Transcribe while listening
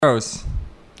Gross.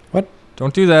 What?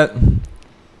 Don't do that.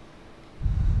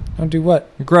 Don't do what?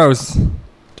 Gross.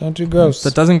 Don't do gross.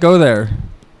 That doesn't go there.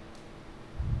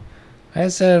 I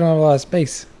said I don't have a lot of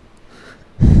space.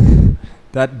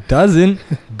 That doesn't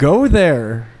go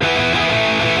there.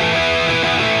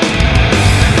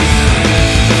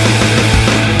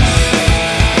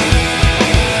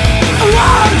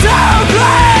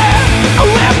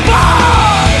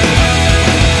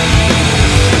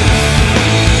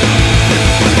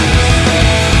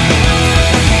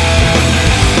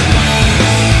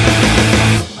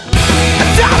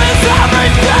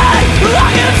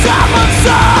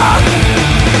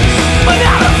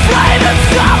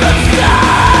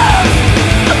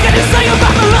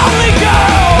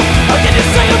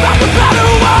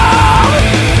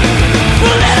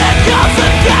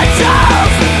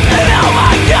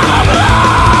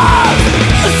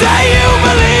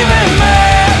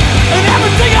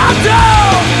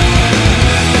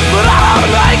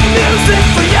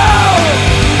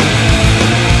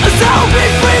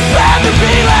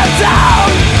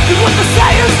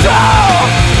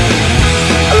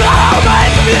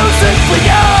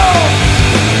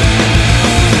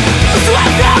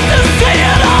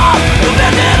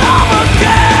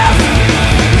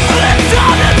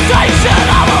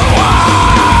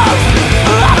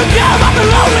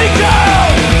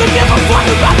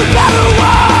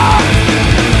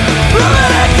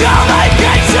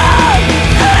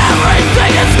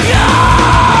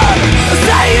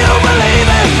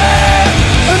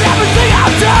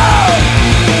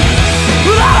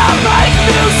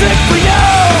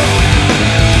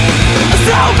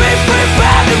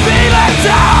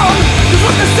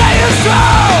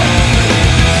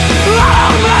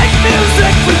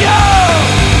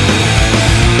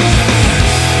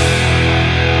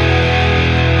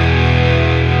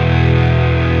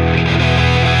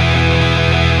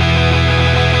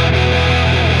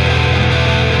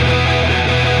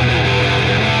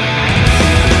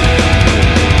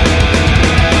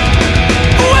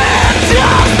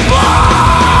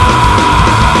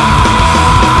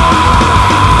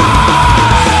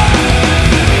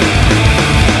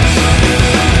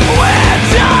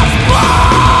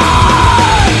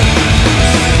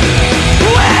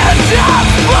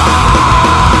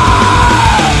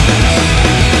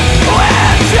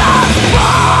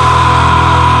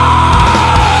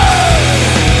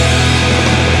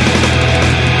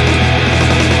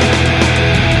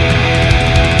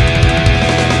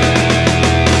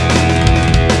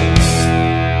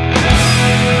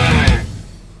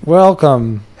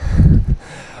 Welcome.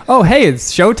 Oh, hey,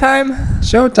 it's showtime?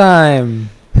 Showtime.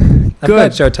 I've Good.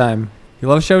 got Showtime. You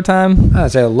love Showtime?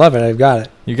 I'd say I love it. I've got it.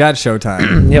 You got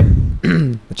Showtime.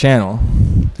 Yep. The channel.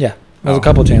 Yeah. There's Oh. a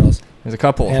couple channels. There's a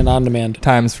couple And on demand.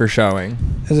 times for showing.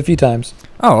 There's a few times.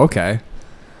 Oh, okay.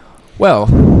 Well,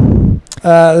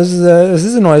 This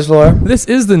is a noise floor. this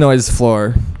is the noise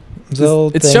floor. It's a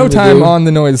little It's thing we Showtime do. on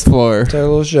the noise floor. It's a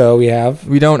little show we have.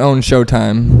 We don't own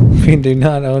Showtime. We do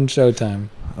not own Showtime.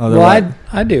 Although Well,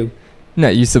 I do. No,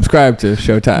 you subscribe to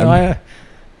Showtime. No,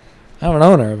 I'm an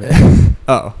owner of it.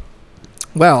 Oh.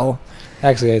 Well,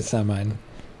 Actually, it's not mine.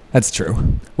 that's true.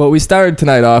 What we started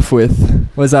tonight off with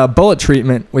was Bullet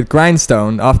Treatment with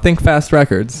Grindstone off Think Fast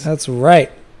Records. That's right.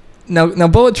 Now,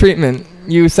 Bullet Treatment,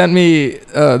 you sent me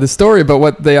the story about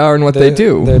what they are and what they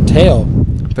do. Their tale.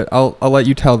 But I'll let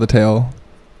you tell the tale.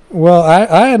 Well,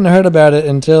 I hadn't heard about it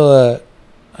until,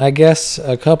 I guess,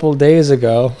 a couple days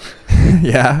ago.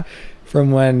 Yeah.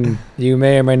 From when you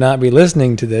may or may not be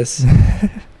listening to this.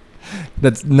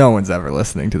 That's no one's ever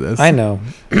listening to this. I know.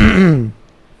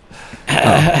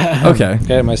 Okay.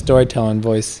 Got my storytelling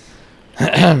voice.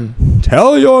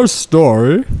 Tell your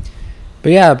story.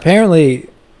 But yeah, apparently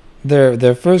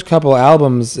their first couple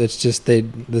albums, it's just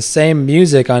the same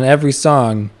music on every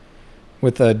song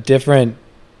with a different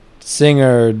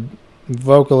singer,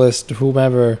 vocalist,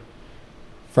 whomever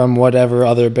from whatever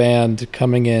other band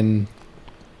coming in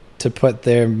to put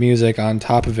their music on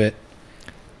top of it.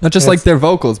 Not just like their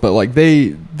vocals, but like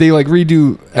they like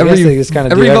redo I guess they just kinda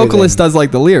do every vocalist everything. does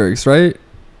like the lyrics, right?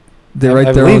 They I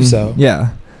write their believe own. so.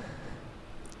 Yeah.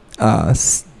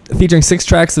 Featuring 6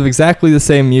 tracks of exactly the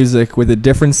same music with a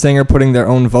different singer putting their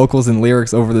own vocals and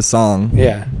lyrics over the song.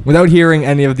 Yeah. Without hearing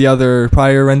any of the other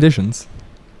prior renditions.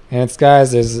 And it's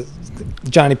guys, there's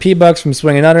Johnny P. Bucks from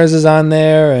Swingin' Utters is on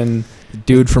there, and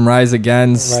Dude from Rise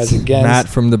Against. Rise Against. Matt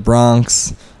from The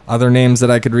Bronx. Other names that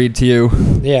I could read to you.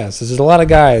 yeah, so there's a lot of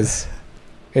guys.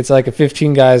 It's like a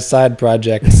 15 guys side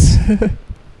project.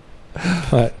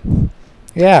 But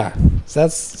yeah, so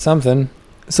that's something.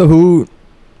 So who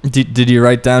did you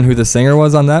write down who the singer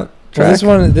was on that track?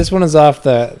 Well, this one is off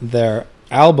their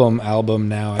album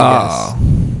now, I guess.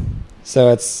 So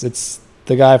it's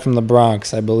the guy from the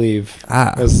Bronx, I believe.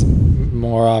 Was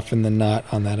more often than not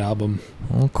on that album.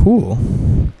 Oh, cool.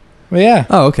 Well, yeah.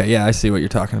 Oh, okay. Yeah, I see what you're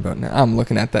talking about now. I'm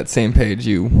looking at that same page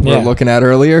you were looking at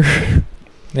earlier.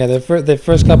 Yeah, the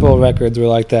first couple of records were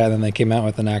like that, and then they came out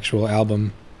with an actual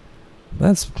album.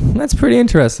 That's pretty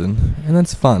interesting, and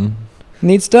that's fun.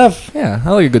 Neat stuff. Yeah,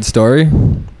 I like a good story.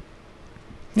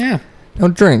 Yeah. Now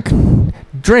drink,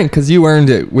 because you earned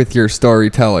it with your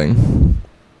storytelling.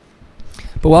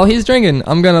 But while he's drinking,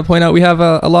 I'm gonna point out we have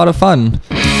a lot of fun.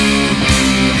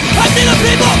 I see the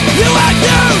people you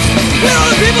accuse. We are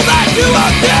the people that you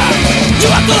abuse. You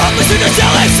have the hopeless in your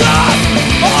jealous heart.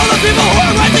 All the people who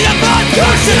are rising upon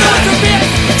your shit to be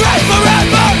friends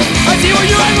forever. I see where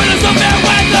you're at when it's a fair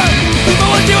weather. People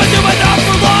will do it, but not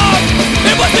for long.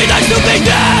 It must be nice to be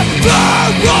never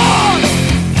wrong.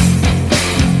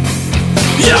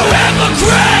 You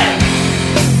hypocrite.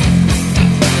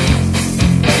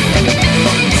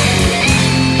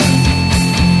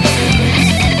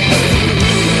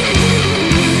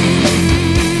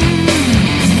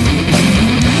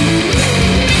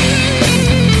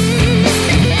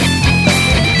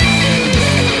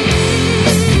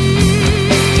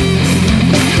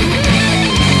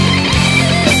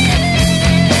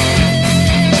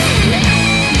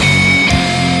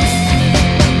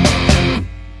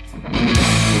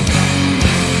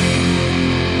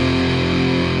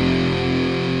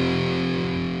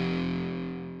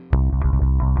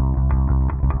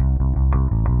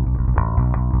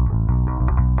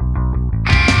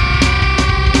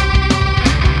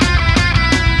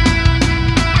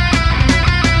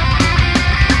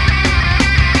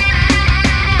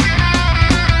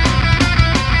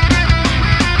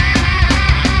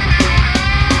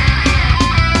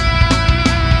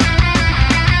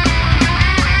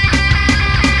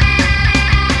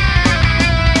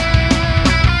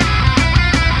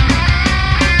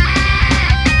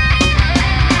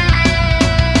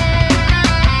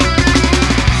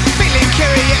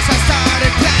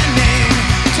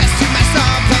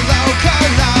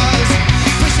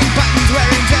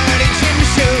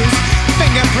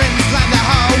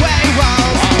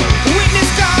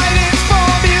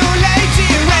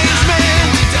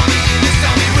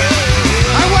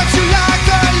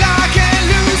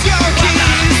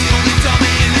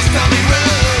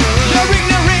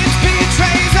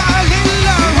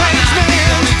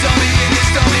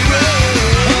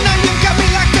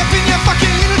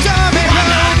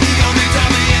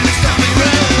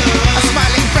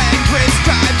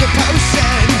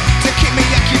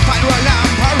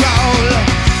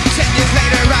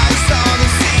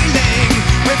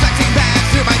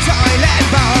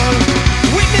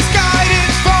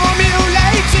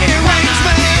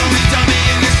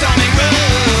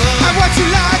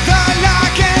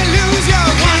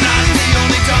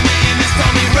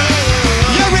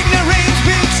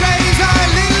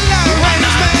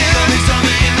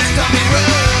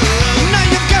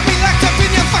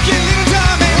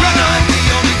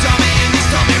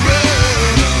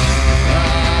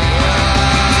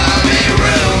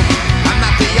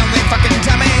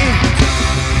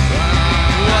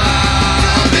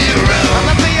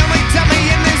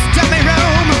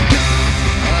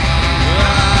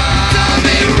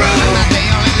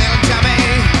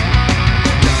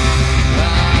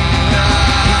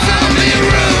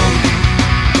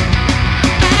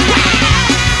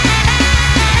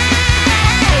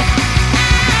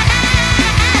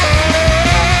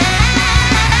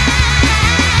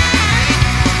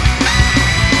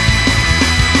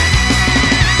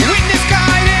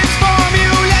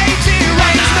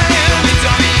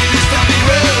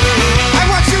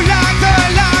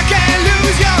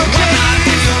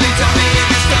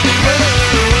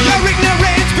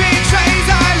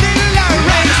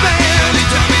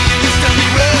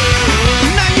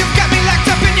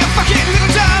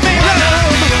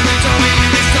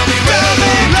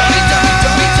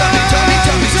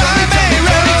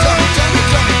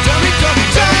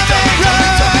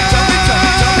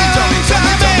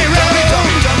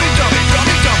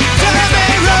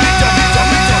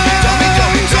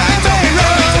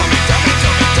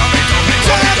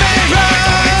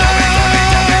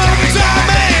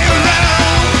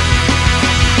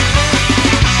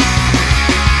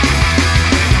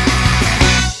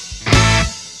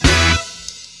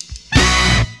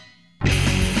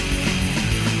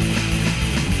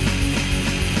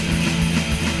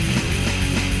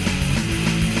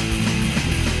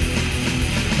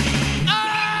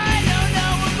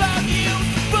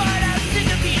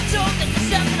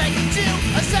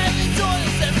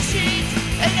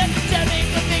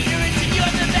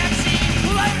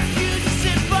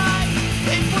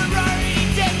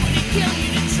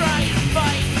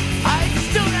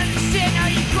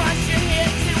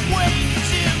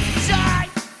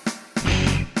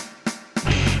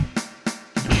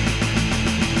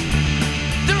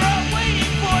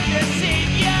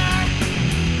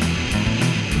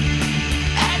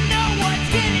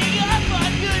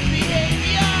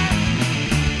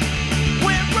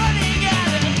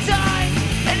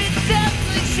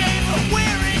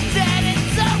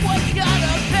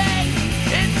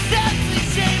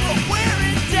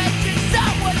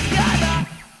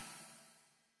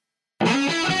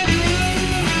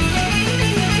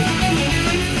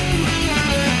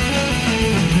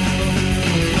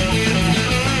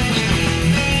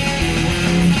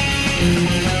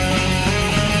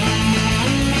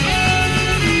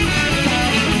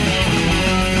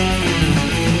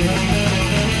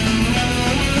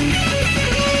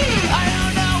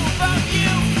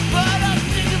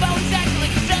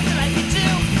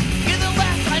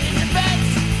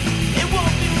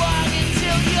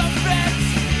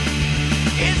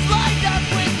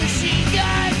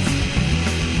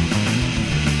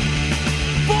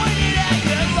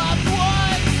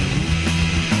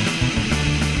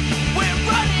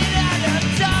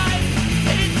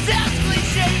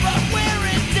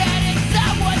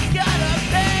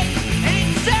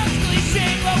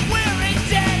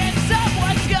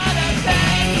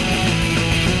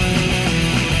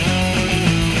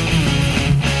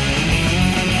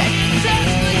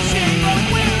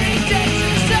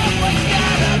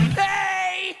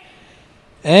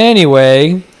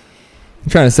 Anyway, I'm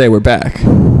trying to say we're back.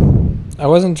 I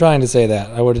wasn't trying to say that.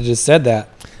 I would have just said that.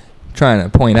 Trying to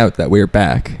point out that we're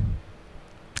back.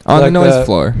 On the Like noise the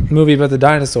floor. Movie about the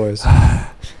dinosaurs.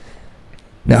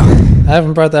 No. I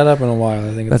haven't brought that up in a while.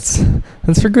 I think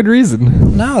That's for good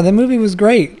reason. no. The movie was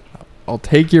great. I'll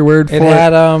take your word for It it.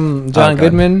 had John God.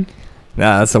 Goodman,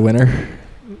 Nah, that's a winner.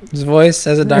 his voice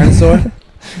as a dinosaur.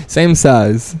 Same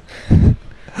size.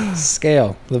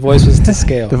 Scale. The voice was to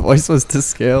scale. The voice was to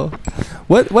scale.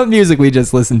 What music we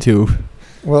just listened to?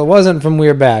 Well, it wasn't from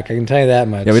We're Back. I can tell you that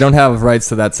much. Yeah, we don't have rights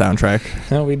to that soundtrack.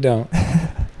 No, we don't.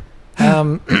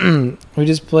 We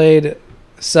just played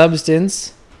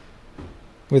Substance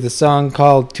with a song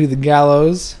called To the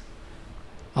Gallows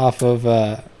off of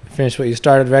Finish What You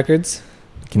Started Records,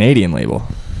 Canadian label.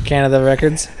 Canada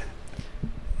Records.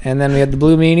 And then we had the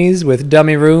Blue Meanies with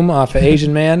Dummy Room off of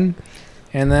Asian Man.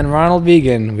 And then Ronald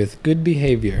Vegan with Good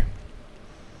Behavior.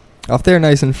 Off their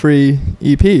nice and free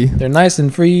EP. They're nice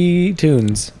and free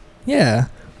tunes. Yeah.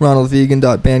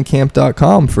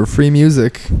 RonaldVegan.bandcamp.com for free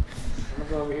music.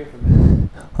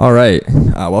 All right.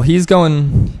 Well, he's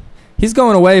going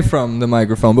away from the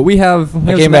microphone, but we have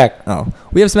came back. Oh,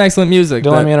 we have some excellent music.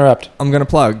 Don't let me interrupt. I'm gonna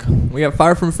plug. We got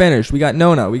Far From Finished. We got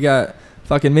Nona. We got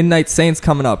fucking Midnight Saints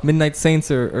coming up. Midnight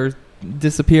Saints are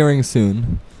disappearing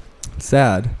soon.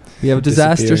 Sad. We have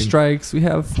Disaster Disappearing. Strikes. We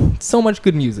have so much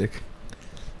good music.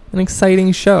 An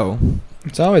exciting show.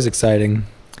 It's always exciting.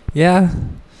 Yeah.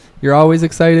 You're always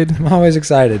excited. I'm always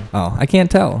excited. Oh, I can't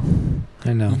tell.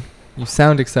 I know. You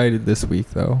sound excited this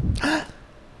week, though.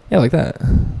 Yeah, like that.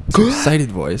 It's your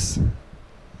excited voice.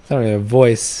 It's not really a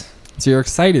voice. It's your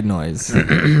excited noise.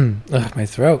 Ugh, my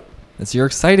throat. It's your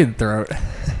excited throat.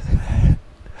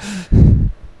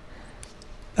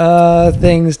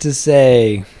 Things to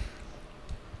say.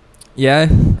 Yeah?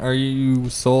 Are you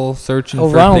soul searching Oh,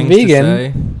 for Ronald things Vegan. to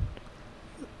say?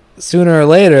 Sooner or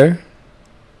later.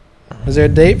 Is there a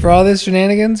date for all this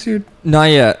shenanigans? Not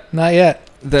yet. Not yet.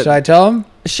 That- Should I tell him?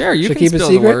 Sure, you Should I can keep a spill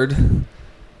secret? the word.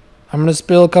 I'm going to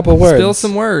spill a couple words. Spill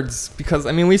some words. Because,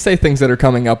 I mean, we say things that are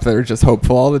coming up that are just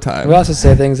hopeful all the time. We also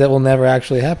say things that will never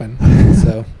actually happen.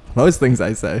 So Most things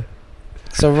I say.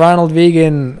 Ronald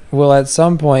Vegan will at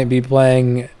some point be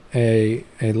playing a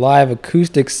live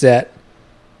acoustic set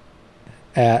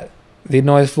at the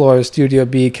Noise Floor Studio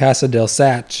B Casa del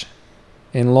Sach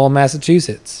in Lowell,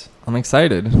 Massachusetts. I'm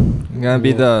excited. It's gonna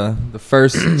be the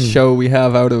first show we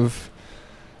have out of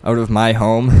my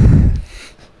home.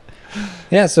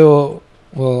 Yeah, so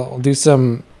we'll do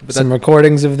some But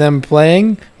recordings of them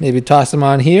playing, maybe toss them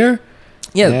on here.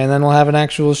 Yeah. And then we'll have an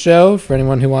actual show for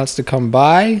anyone who wants to come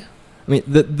by. I mean,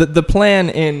 the plan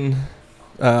in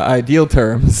ideal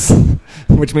terms,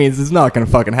 which means it's not gonna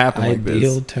fucking happen like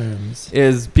Ideal this, terms.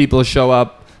 is people show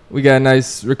up. We got a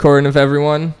nice recording of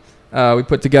everyone. We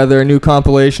put together a new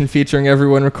compilation featuring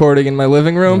everyone recording in my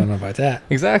living I room. don't know about that.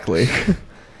 Exactly.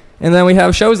 And then we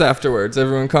have shows afterwards.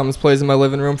 Everyone comes, plays in my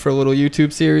living room for a little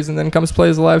YouTube series, and then comes,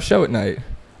 plays a live show at night.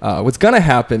 What's going to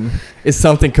happen is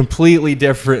something completely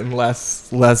different and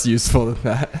less useful than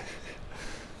that.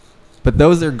 But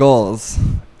those are goals,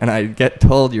 and I get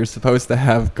told you're supposed to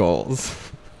have goals.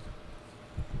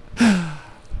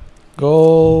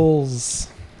 Goals.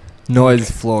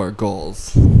 Noise floor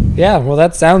goals. Yeah, well,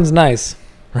 that sounds nice.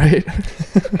 Right?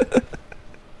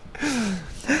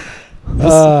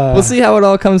 We'll see how it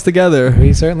all comes together.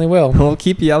 We certainly will. We'll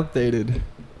keep you updated.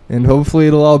 And hopefully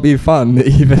it'll all be fun,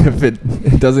 even if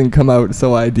it doesn't come out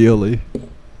so ideally.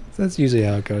 That's usually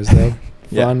how it goes, though.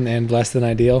 Yeah. Fun and less than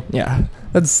ideal. Yeah,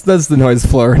 that's the noise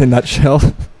floor in a nutshell.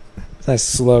 It's a nice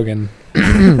slogan.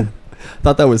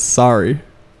 Thought that was sorry.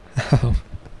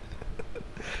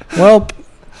 Well,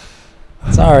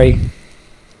 sorry.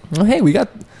 Well, hey, we got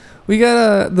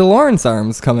the Lawrence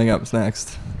Arms coming up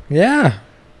next. Yeah.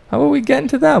 How about we get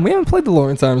into them? We haven't played the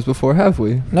Lawrence Arms before, have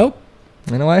we? Nope.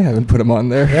 I know I haven't put them on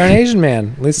there. They're an Asian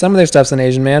Man. At least some of their stuff's an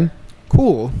Asian Man.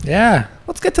 Cool. Yeah.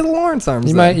 Let's get to the Lawrence Arms.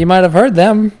 You then. might have heard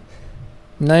them.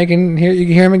 Now you can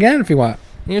hear them again if you want.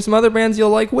 And here's some other bands you'll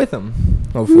like with them.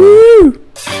 Hopefully. Woo!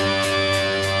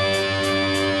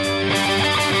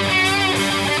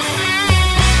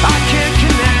 I can't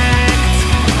connect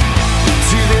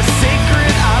to this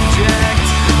sacred object.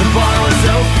 The bar was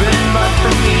open, but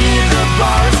for me the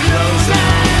bar is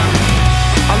closing.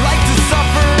 I like to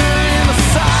suffer in a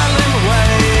silent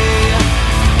way.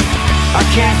 I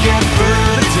can't get through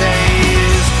the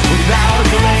days without a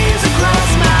glaze across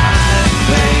my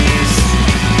face.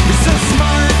 You're so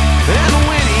smart and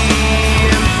witty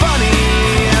and funny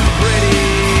and pretty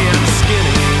and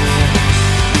skinny.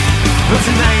 But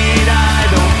tonight I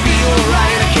don't feel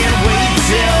right. I can't wait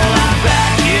till I'm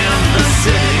back in the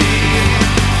city.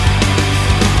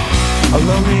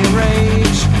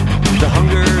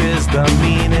 the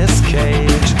meanest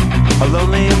cage. A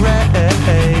lonely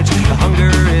rage. The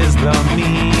hunger is the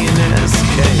meanest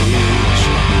cage.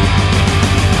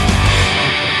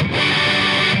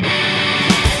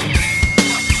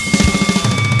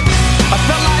 I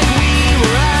felt like we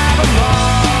were at a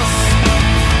loss.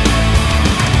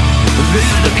 This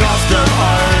is the cost of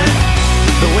art.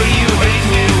 The way you hate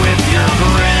me with your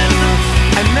grin.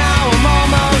 And now I'm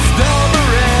almost over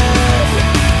it.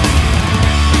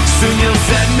 Soon you'll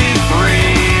set me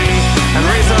free and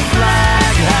raise a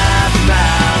flag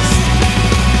half-mast.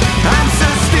 I'm so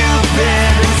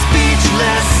stupid and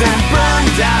speechless and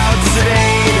burned out,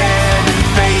 sedated and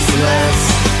faceless.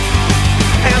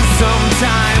 And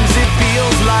sometimes it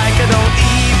feels like I don't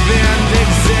even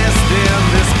exist in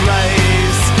this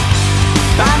place.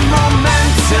 I'm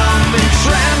momentum in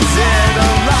transit.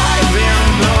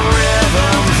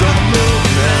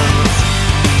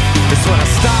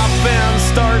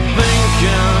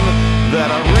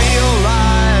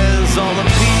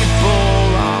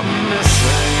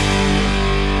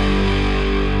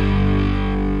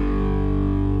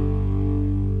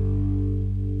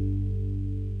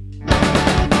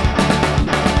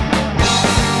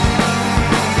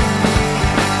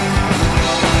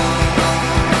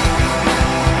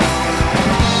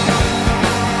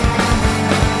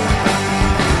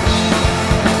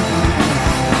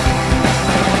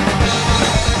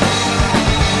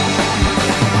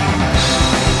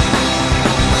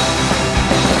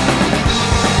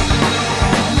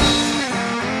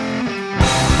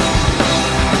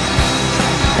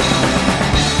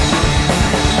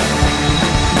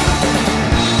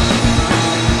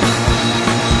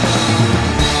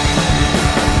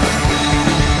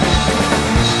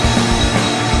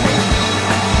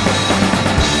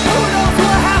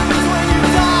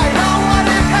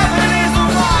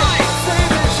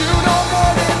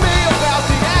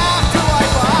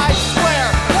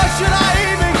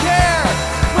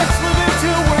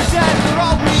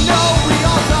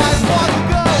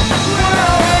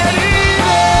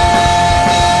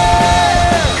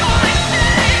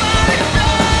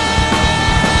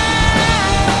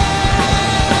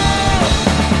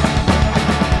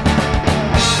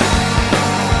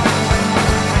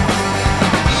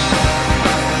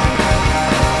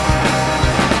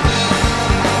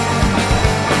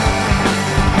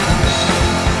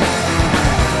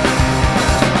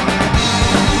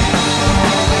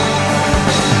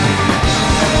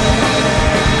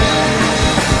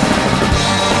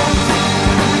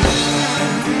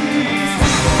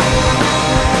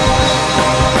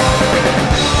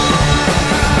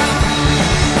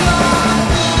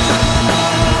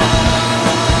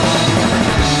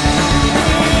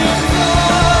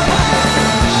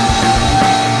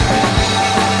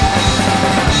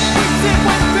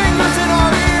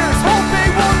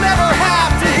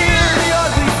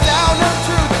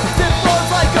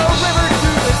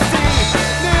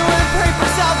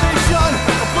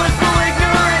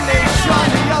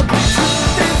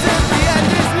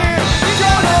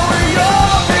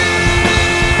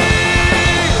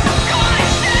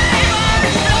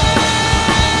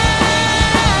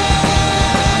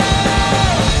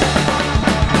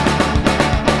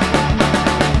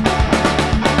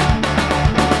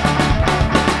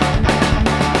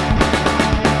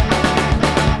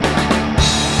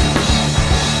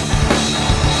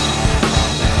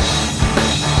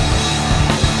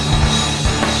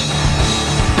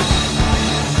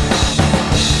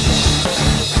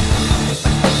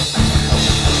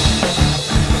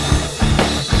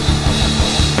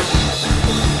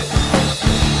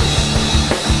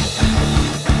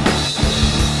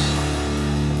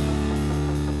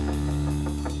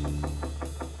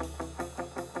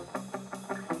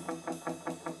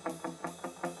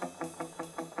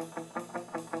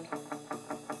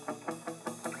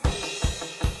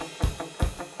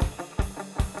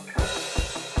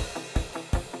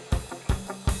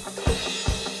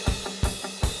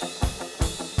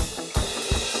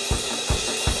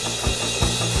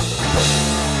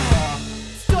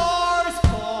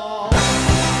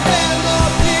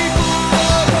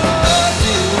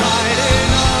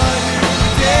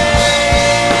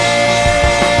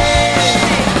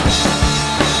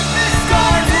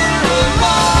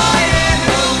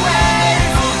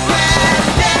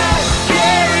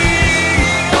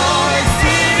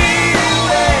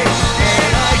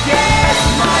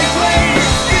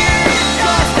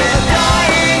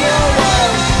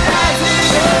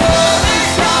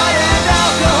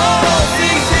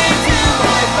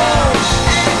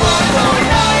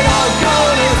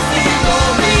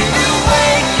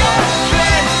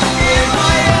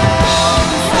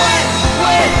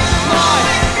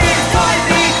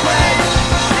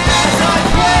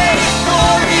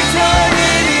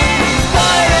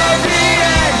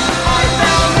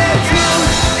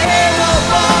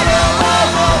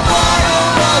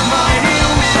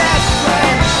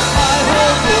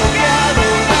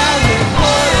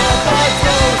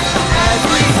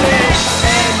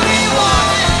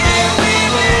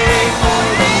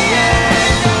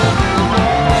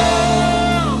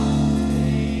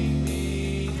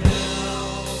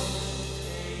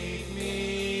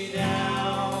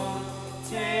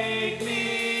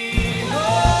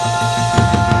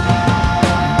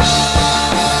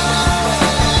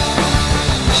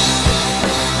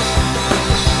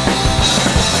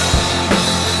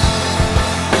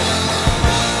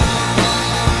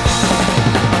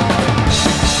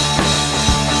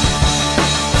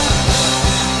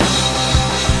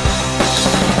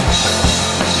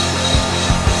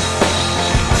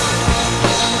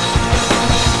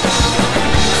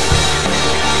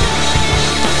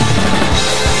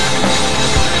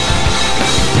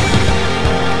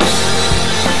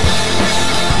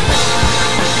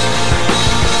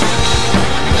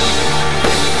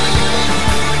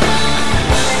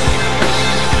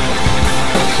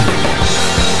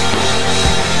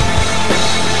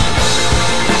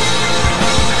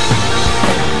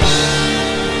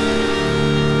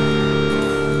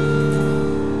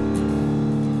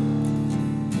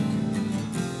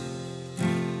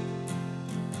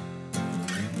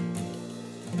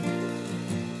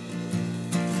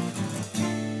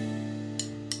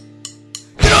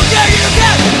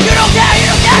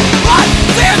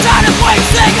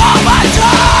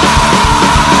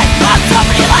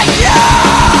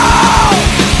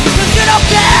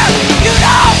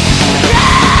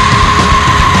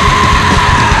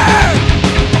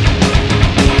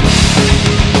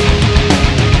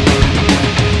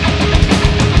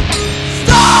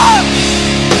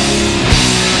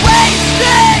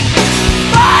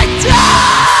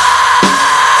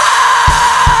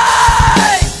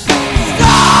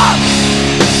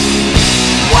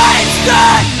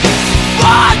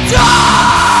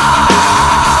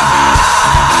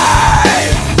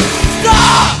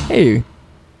 Hey,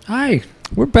 Hi.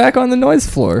 we're back on the noise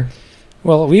floor.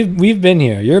 Well, we've been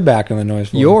here. You're back on the noise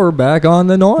floor. You're back on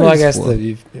the noise well, I guess floor.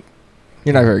 you've,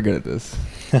 You're not very good at this.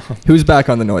 Who's back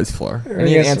on the noise floor? I I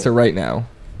need an guess- answer right now.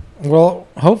 well,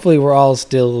 hopefully we're all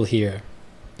still here.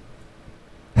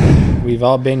 We've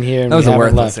all been here and That was we a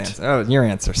haven't worthless left. answer. Oh, your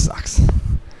answer sucks.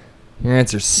 Your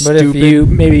answer's But stupid.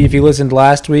 if you listened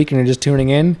last week and you're just tuning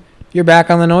in, you're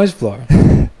back on the noise floor.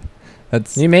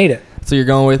 That's You made it. so you're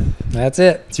going with. That's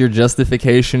it. It's your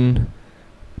justification.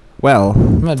 Well,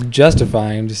 I'm not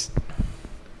justifying. I'm just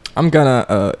I'm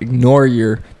gonna ignore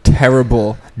your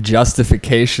terrible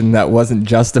justification that wasn't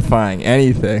justifying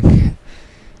anything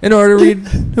in order to read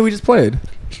who we just played.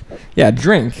 Yeah,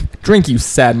 drink, you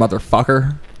sad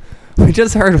motherfucker. We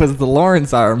just heard was the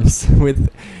Lawrence Arms with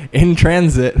In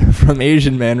Transit from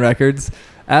Asian Man Records,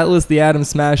 Atlas the Atom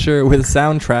Smasher with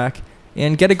Soundtrack,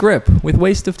 and Get a Grip with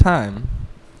Waste of Time.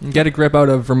 And Get a Grip out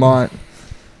of Vermont,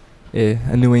 a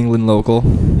New England local.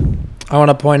 I want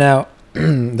to point out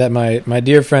that my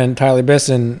dear friend Tyler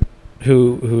Bisson,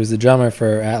 who is the drummer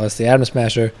for Atlas the Atom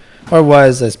Smasher, or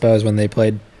was, I suppose, when they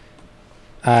played,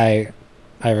 I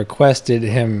requested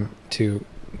him to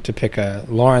pick a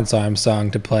Lawrence Arms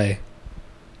song to play.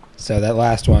 So that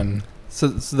last one So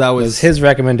that was was his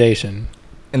recommendation,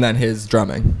 and then his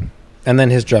drumming. and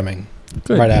then his drumming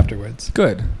Good. right afterwards.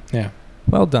 Good. Yeah,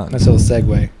 Well done. nice little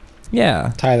segue.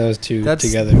 Yeah. Tie those two That's-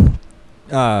 together.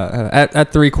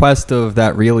 At the request of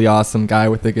that really awesome guy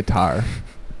with the guitar.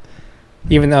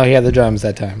 Even though he had the drums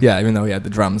that time. Yeah, even though he had the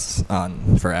drums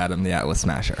on for Adam the Atlas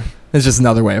Smasher. It's just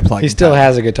another way of plugging. He still time.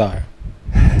 has a guitar,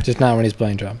 just not when he's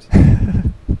playing drums.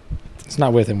 It's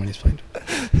not with him when he's playing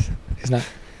drums.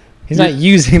 He's not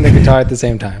using the guitar at the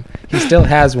same time. He still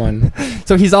has one,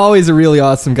 So he's always a really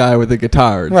awesome guy with a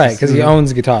guitar. It's right? just, Because he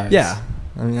owns guitars. Yeah.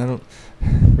 I mean, I don't.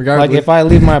 Regardless. Like if I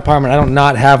leave my apartment, I don't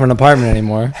not have an apartment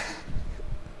anymore.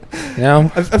 You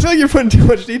know? I feel like you're putting too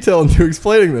much detail into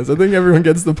explaining this. I think everyone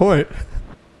gets the point.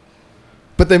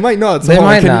 But they might not. So They hold on,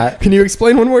 might can you- not. Can you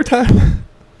explain one more time?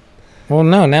 Well,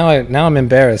 no. Now I'm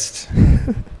embarrassed.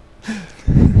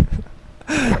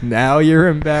 Now you're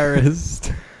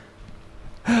embarrassed.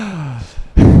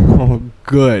 Oh,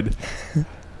 good.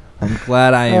 I'm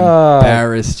glad I Oh.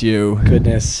 embarrassed you.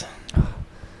 Goodness.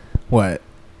 What?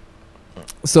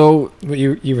 So,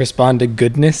 You respond to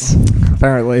goodness.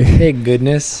 apparently. Hey,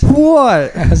 goodness.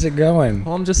 What? How's it going?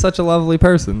 Well, I'm just such a lovely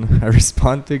person. I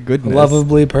respond to goodness.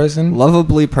 Lovably person.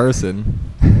 Lovably person.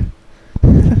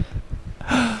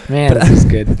 Man, this is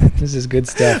good. This is good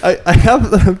stuff.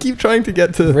 I keep trying to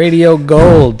get to Radio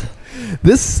Gold.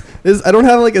 this is I don't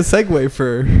have like a segue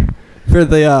for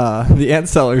the Ant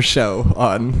Seller show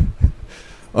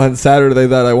on Saturday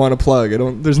that I want to plug.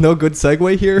 There's no good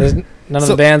segue here. None of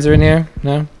So- the bands are in here.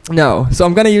 No. No. So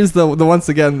I'm going to use the once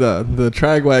again the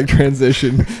Tragwag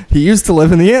transition. He used to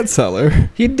live in the Ant Cellar.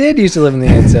 He did used to live in the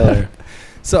Ant Cellar.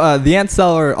 So the Ant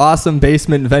Cellar, awesome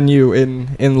basement venue in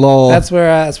Lowell. That's where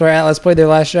Atlas played their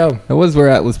last show. That was where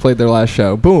Atlas played their last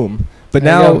show. Boom. But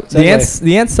There you now go. Segue.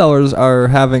 the Ant Cellars are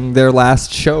having their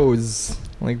last shows.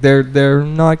 Like they're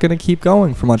not going to keep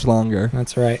going for much longer.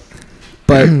 That's right.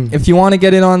 But if you want to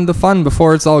get in on the fun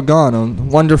before it's all gone, a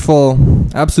wonderful,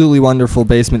 absolutely wonderful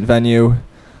basement venue,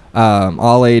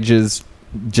 all ages,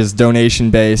 just donation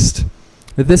based.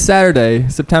 But this Saturday,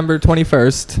 September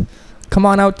 21st, come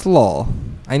on out to Lowell.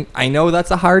 I know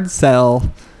that's a hard sell,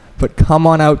 but come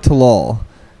on out to Lowell.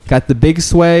 Got the Big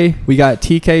Sway. We got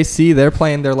TKC. They're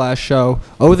playing their last show.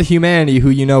 Oh, the Humanity, who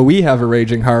you know we have a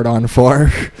raging hard on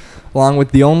for. Along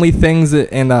with The Only Things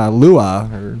and Luau,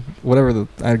 or whatever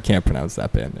I can't pronounce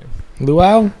that band name.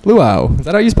 Luau? Luau. Is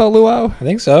that how you spell Luau? I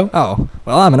think so. Oh,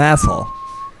 well, I'm an asshole.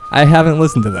 I haven't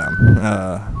listened to them.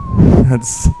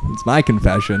 That's my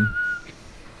confession.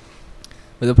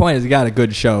 But the point is, you got a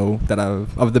good show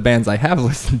of the bands I have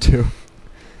listened to.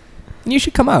 And you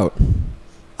should come out.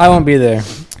 I won't be there,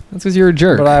 That's because you're a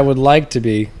jerk. but I would like to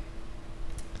be.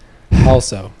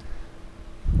 Also,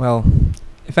 Well,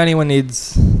 if anyone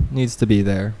needs to be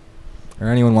there, or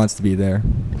anyone wants to be there,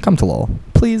 come to Lowell,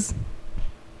 please.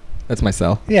 That's my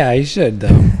cell. yeah, you should though.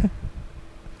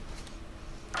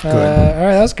 All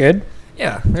right, that was good.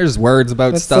 Yeah, there's words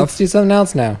about Let's stuff. do something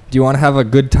else now. Do you want to have a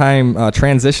good time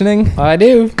transitioning? I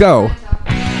do. Go.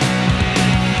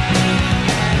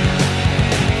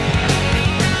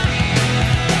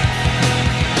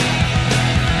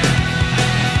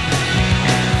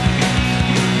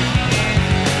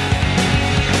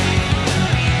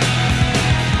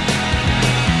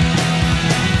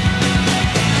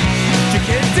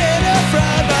 Chicken dinner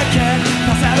from a can,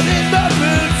 pass out in my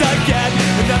boots again.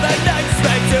 Another night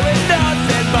spent doing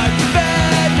nothing but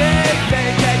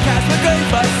anything. Can't cast my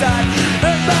grief aside.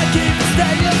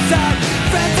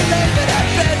 leaving,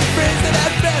 I've been freezing,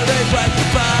 I'm feeling like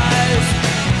goodbyes.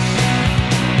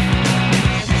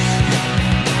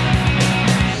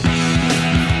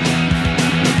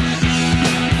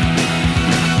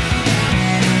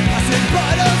 Passing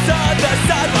bottles on the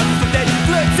sidewalk, something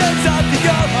glimpses of the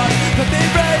over. Nothing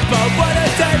rainbow, what a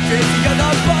day, drinking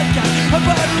on the podcast. I'm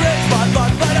wondering my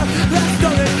life, but I'm left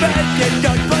on it, making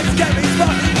young bucks, getting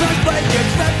smart, like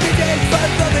blankets, refugees, but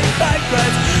nothing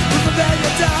backwards. With a $1 million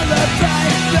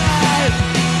pipeline.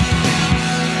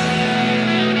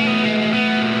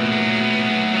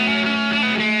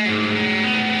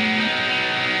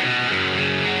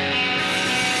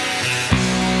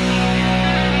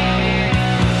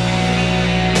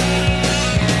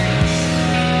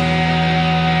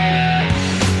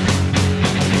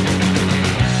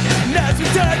 As we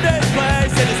turn this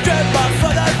place in a strip mall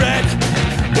for the rich,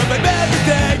 we'll make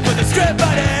everything for the strip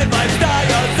money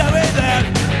lifestyle so we live.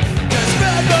 Just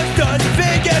food bookstores and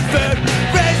vegan food,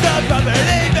 raised on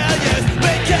property values.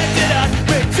 We kicked it up,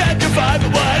 we gentrified,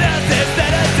 but what else is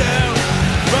there to do?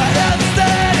 What else is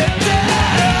there to do?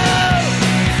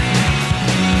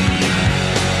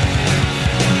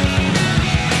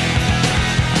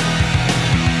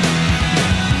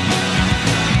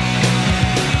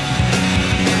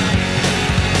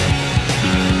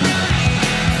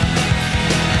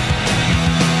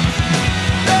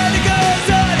 And it goes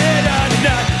on and on and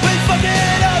on. We fuck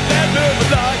it up and move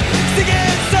along.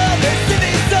 Singing songs to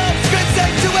these songs, good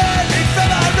sanctuary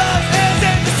from our wrongs. Is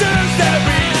in the shoes that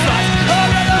we spot, or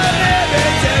in our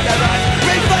image in our eyes.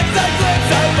 Reflects our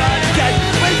glimpse of body cake.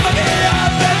 We fuck it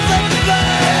up and flip the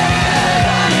flame.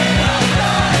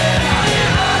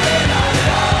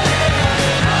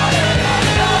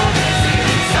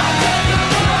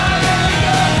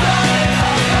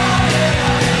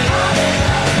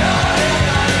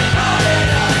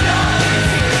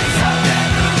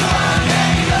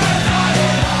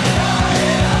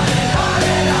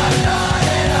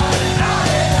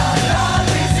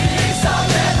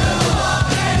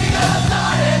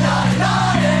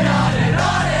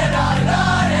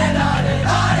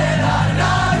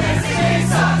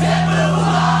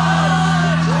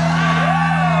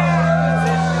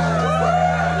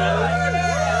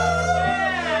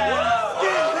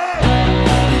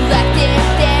 Left it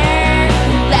there,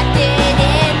 left it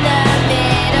in the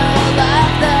middle of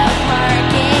the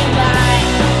parking lot.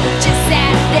 Just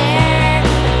sat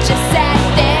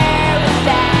there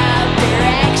without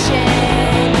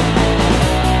direction.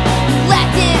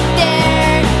 Left it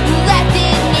there, left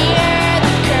it near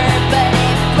the curb, but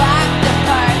it blocked the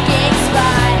parking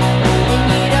spot. And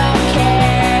you don't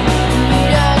care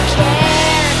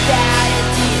about it.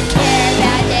 Do you care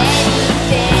about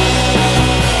anything?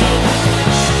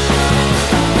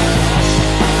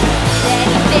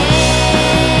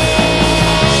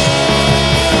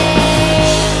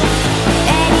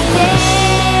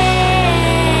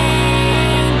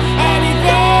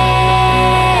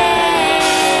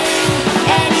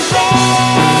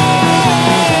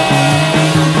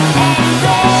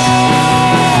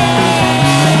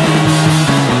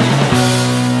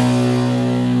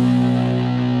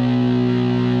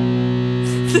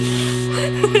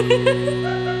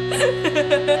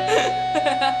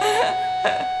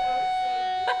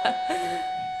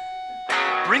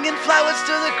 Bringing flowers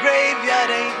to the graveyard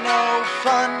ain't no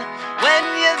fun when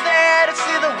you're there to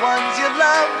see the ones you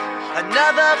love.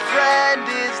 Another friend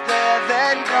is there,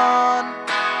 then gone.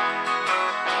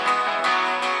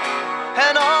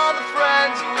 And all the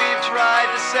friends we've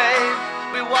tried to save,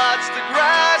 we watch the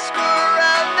grass grow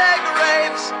around their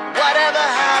graves. Whatever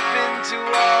happened to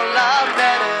all our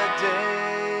better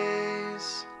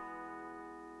days?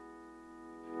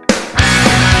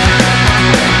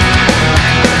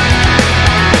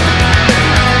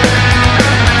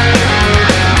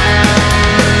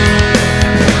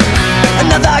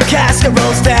 Another casket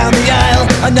rolls down the aisle.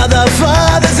 Another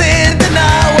father's in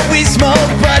denial. When we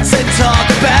smoke butts and talk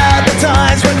about the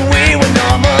times when we were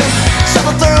normal.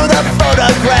 Shuffle through the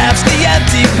photographs, the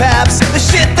empty paps, the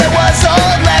shit that was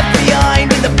all left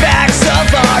behind in the backs of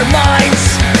our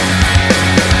minds.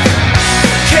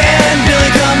 Can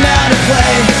Billy come out and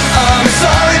play? I'm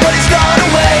sorry, but he's gone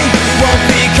away. He won't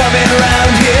be coming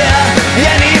around here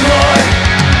anymore.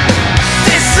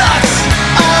 This sucks.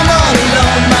 I'm all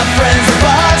alone. My friends are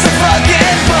bars of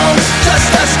fucking bones.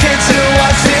 Just us kids who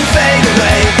watched him fade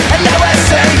away. And now we're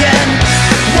saying,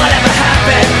 whatever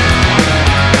happened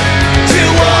to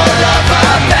all of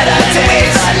our better days? We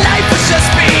thought life was just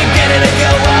beginning to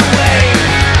go our way.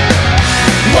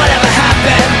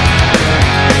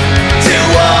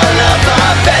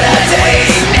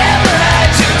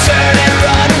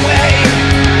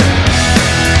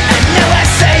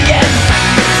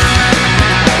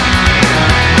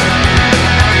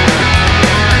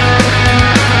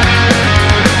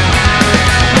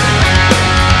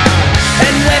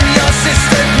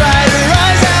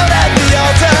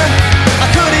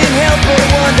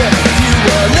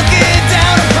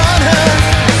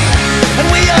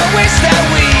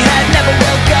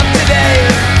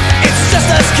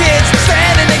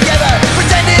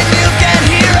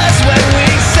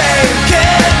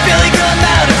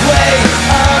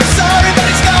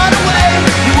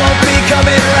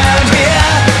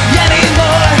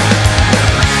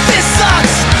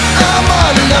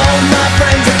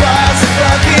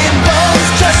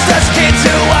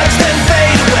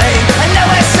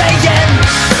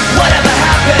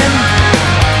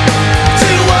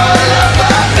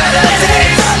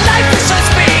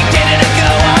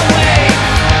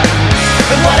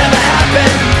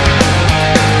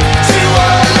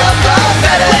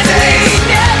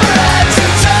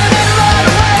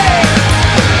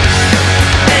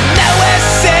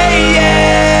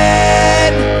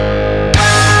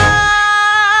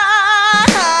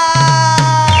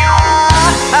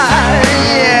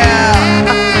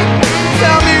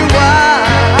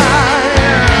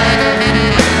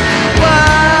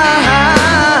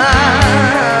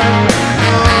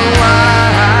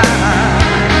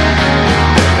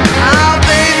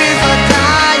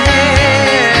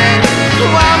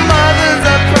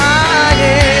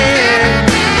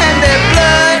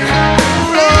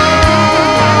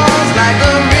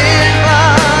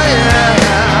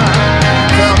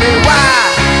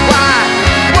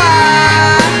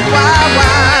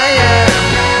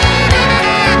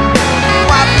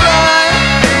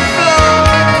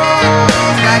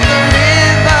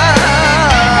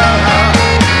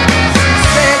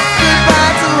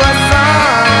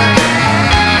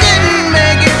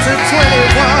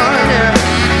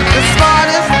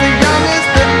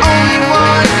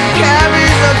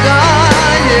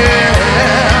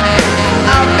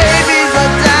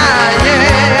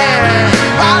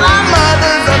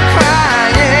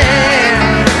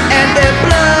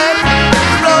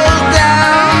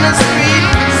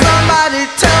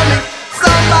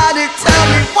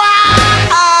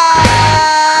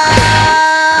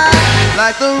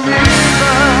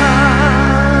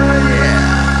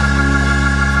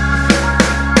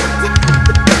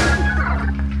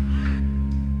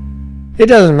 It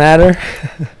doesn't matter.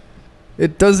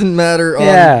 It doesn't matter on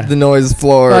Yeah. the noise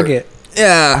floor. Fuck it.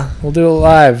 Yeah. We'll do it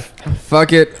live.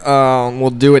 Fuck it. We'll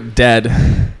do it dead.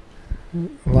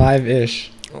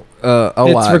 Live-ish.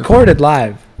 Alive. It's recorded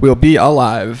live. We'll be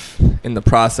alive in the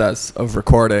process of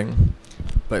recording,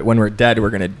 but when we're dead, we're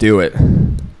gonna do it.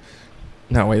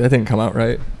 No, wait, that didn't come out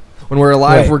right. When we're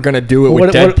alive, Wait. we're gonna do it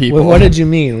with dead people. What did you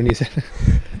mean when you said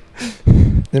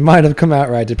it? Might have come out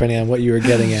right depending on what you were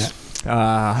getting at.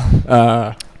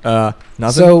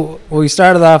 Nothing. So we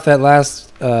started off that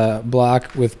last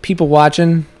block with People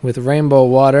Watching with Rainbow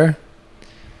Water,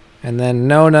 and then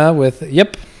Nona with a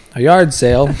yard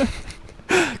sale.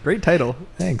 Great title.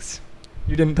 Thanks.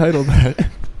 You didn't title that.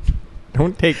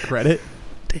 Don't take credit.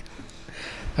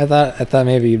 I thought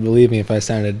maybe you'd believe me if I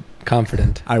sounded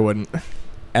confident. I wouldn't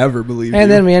ever believe you.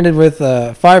 And then we ended with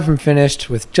Far From Finished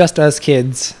with Just Us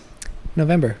Kids,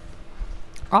 November.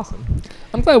 Awesome.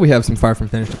 I'm glad we have some Far From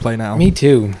Finished to play now. Me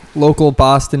too. Local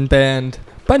Boston band.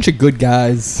 Bunch of good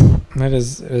guys. That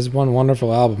is one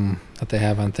wonderful album that they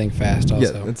have on Think Fast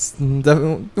also. Yeah, it's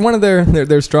definitely one of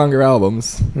their stronger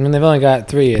albums. I mean, they've only got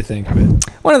 3, I think, but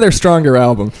One of their stronger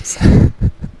albums.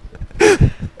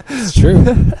 it's true.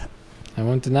 I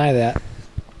won't deny that.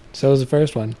 So was the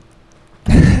first one.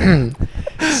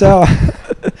 So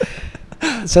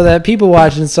that People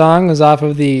Watching song was off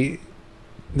of the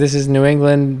This Is New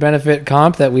England benefit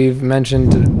comp that we've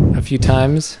mentioned a few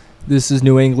times. This is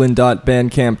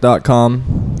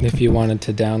newengland.bandcamp.com. If you wanted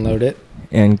to download it.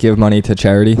 And give money to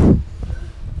charity.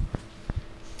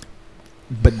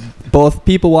 But both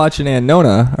People Watching and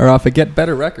Nona are off of Get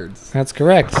Better Records. That's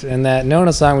correct. And that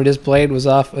Nona song we just played was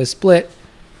off a split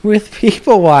with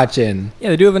People Watching. Yeah,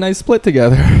 they do have a nice split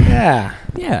together. Yeah.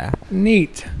 Yeah.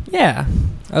 Neat. Yeah.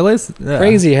 At least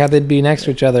Crazy how they'd be next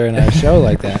to each other in a show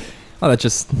like that. Oh, that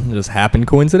just happened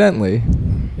coincidentally.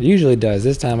 It usually does.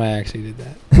 This time I actually did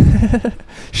that.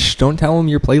 Shh, don't tell them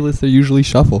your playlists are usually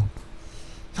shuffle.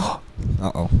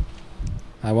 Uh-oh.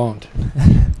 I won't.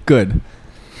 Good.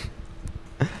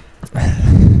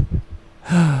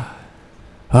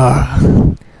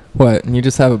 What? You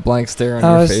just have a blank stare on I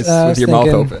your was- face I with was your mouth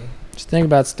thinking- open. Just think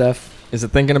about stuff. Is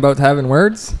it thinking about having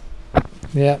words?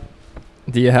 Yeah.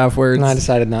 Do you have words? No, I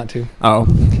decided not to. Oh.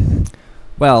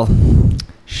 Well,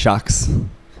 shucks.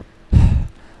 I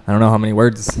don't know how many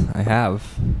words I have.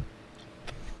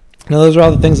 No, those are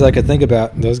all the things I could think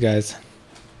about. Those guys.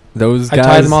 Those I guys.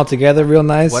 tied them all together real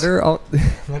nice. What are all?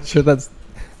 I'm not sure that's.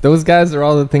 Those guys are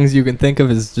all the things you can think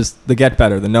of as just the Get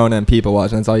Better, the Nona and People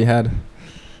Watching. That's all you had.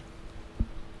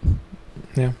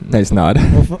 Yeah. Nice nod.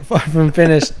 Well, Far From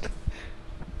Finished.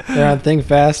 They're on Think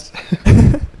Fast.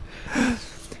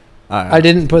 I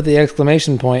didn't put the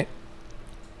exclamation point,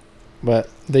 but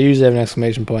they usually have an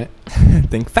exclamation point.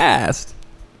 Think fast.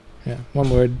 Yeah, one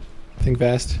word. Think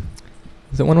Fast.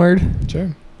 Is it one word?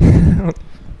 Sure.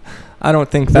 I don't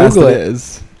think fast Google it it.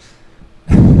 is.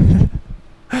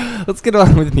 Let's get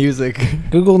on with music.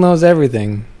 Google knows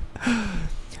everything.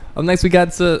 Up next, we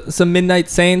got some Midnight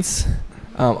Saints.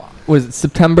 Was it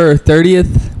September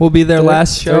 30th? Will be their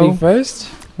last show. 31st?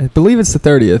 I believe it's the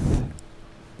 30th.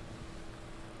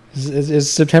 Is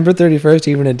September 31st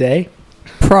even a day?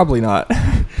 Probably not.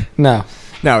 No.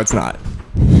 No, it's not.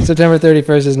 September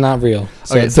 31st is not real.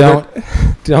 So, Okay, so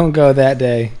don't go that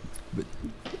day.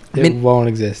 It won't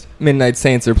exist. Midnight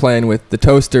Saints are playing with the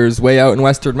Toasters way out in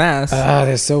Western Mass. Ah,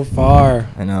 they're so far.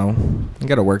 I know. I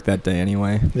got to work that day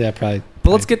anyway. Yeah, probably.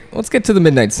 But let's get to the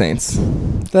Midnight Saints.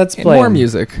 Let's And play more 'em.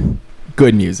 music.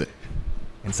 Good music.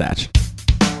 And Satch.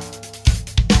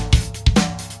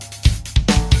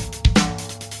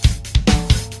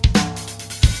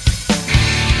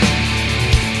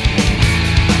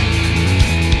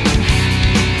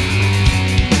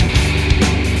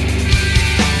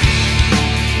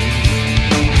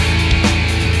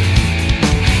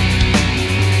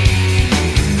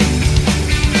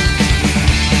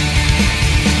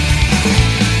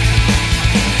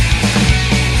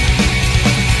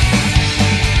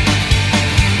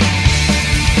 I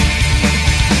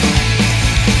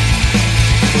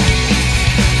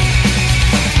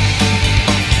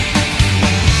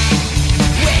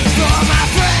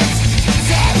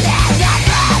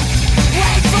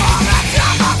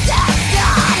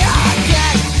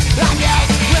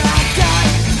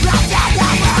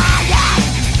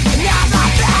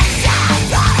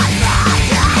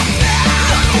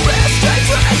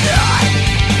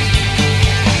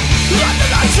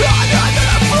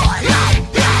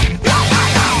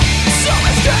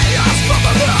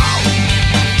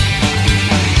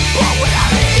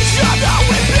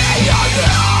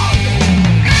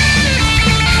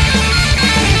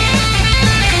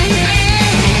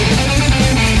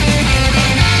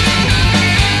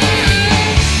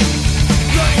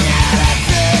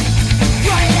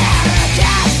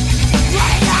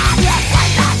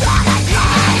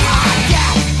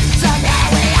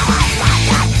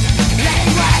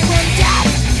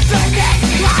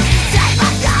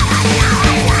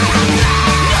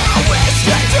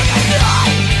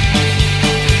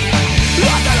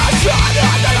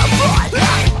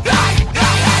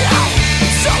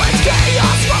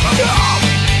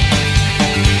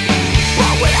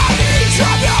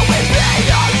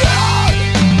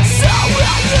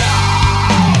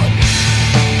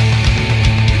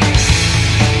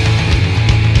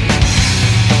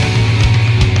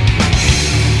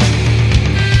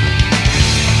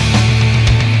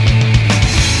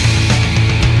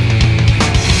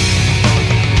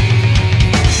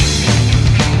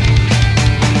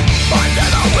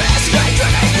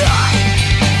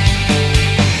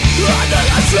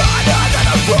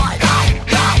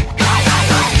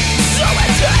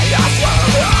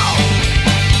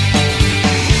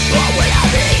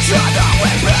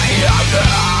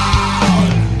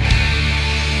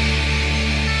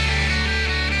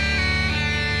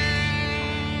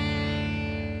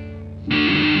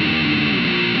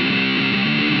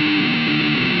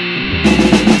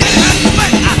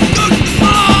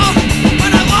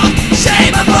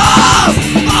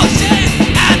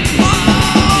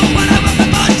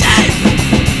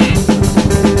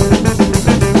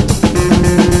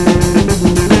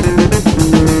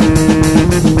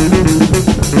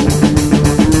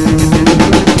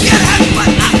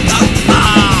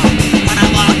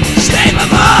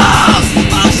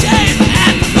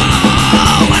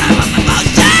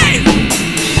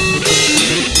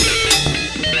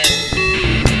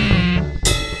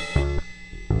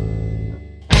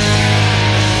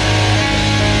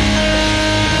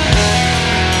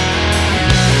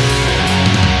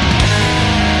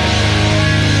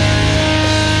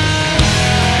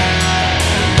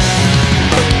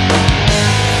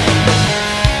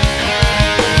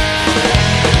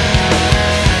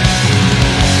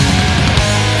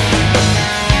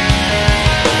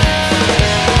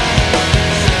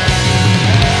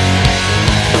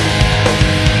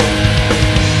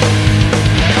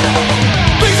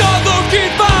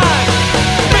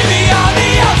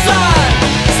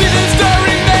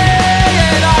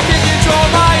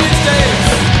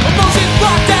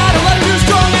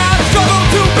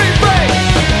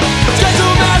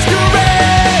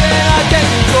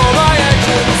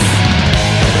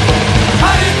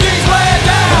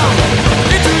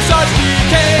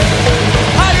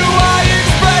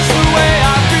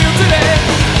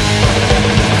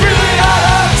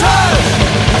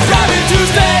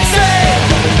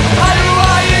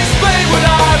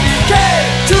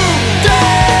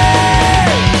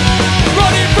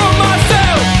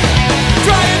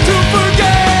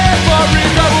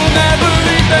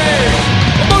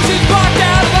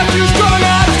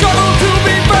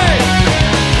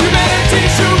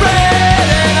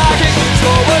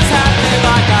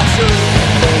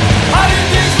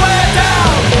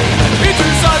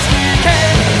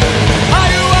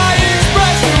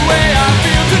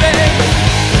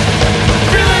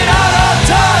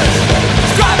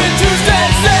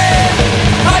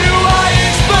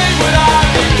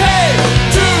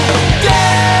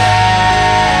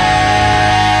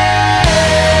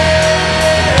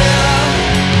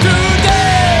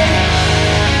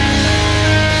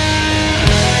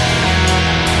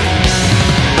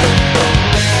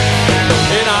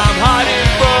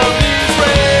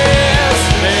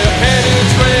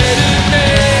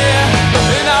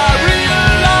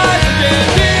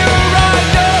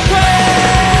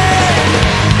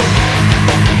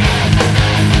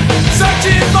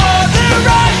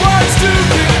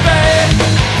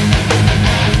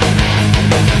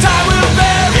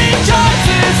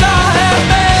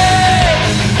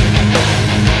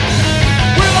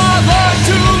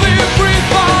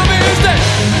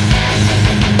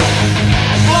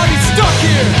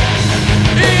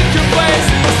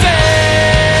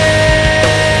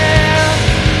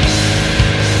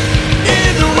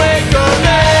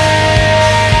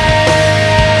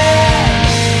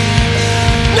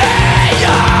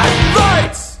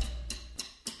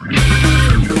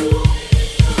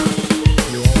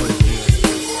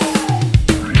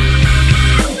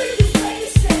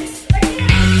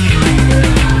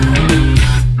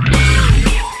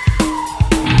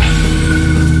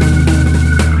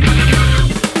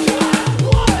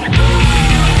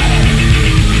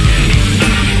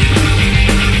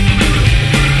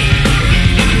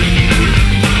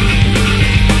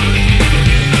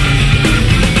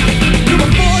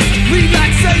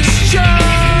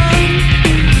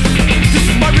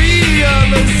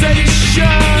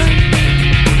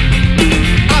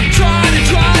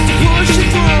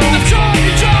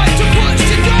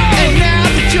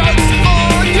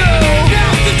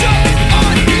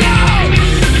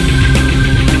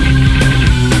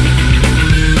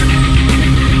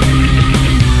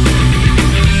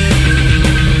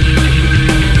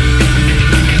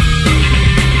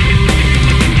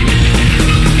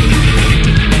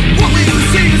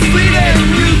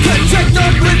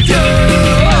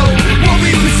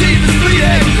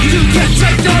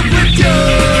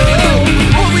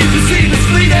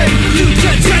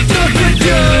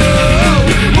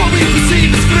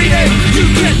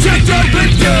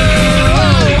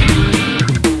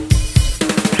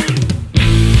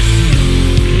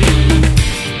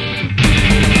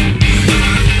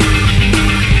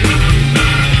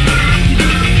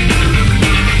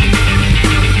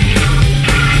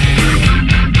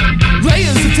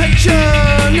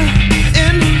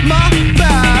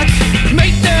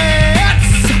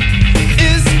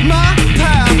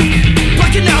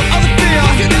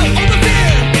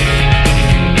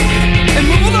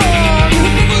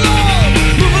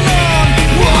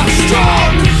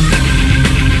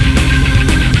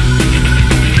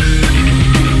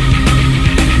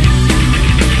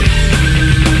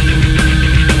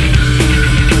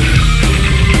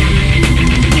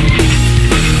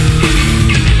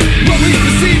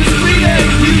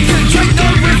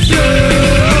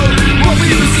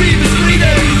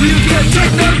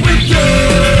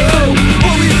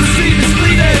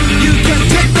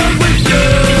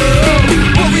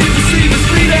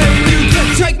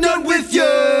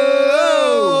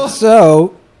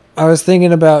So, I was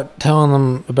thinking about telling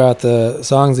them about the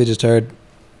songs they just heard.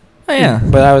 Oh, yeah.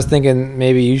 But I was thinking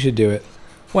maybe you should do it.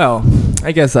 Well,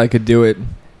 I guess I could do it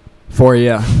for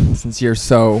you since you're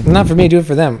so... Not for me, do it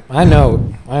for them. I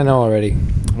know already.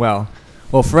 Well,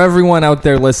 for everyone out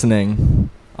there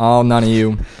listening, none of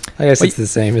you, I guess Wait. it's the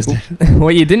same, isn't it?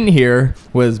 what you didn't hear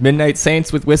was Midnight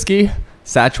Saints with Whiskey,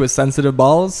 Satch with Sensitive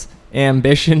Balls,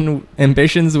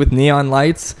 Ambitions with Neon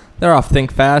Lights. They're off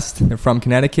Think Fast. They're from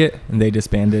Connecticut, and they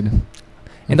disbanded.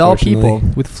 And All People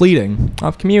Unfortunately. with Fleeting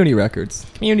off Community Records.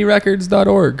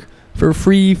 CommunityRecords.org for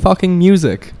free fucking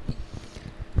music.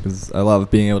 Because I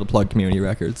love being able to plug Community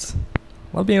Records.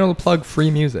 I love being able to plug free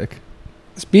music.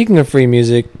 Speaking of free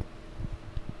music,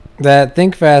 that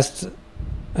Think Fast,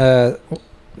 what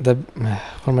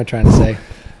am I trying to say?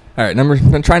 All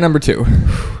right, try number 2.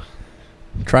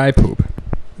 Try Poop.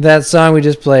 That song we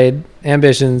just played,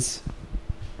 Ambitions,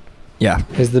 Yeah.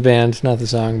 is the band, not the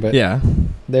song, but Yeah.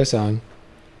 their song,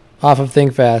 off of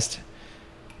Think Fast.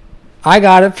 I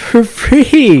got it for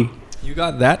free You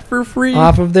got that for free?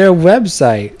 off of their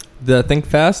website. The Think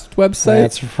Fast website?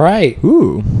 That's right.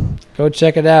 Ooh. Go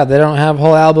check it out. They don't have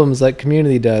whole albums like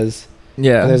Community does.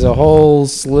 Yeah. There's a whole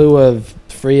slew of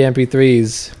free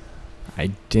MP3s. I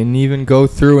didn't even go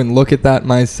through and look at that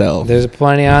myself. There's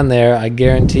plenty on there. I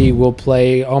guarantee we'll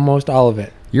play almost all of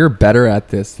it You're better at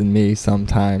this than me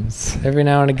sometimes. every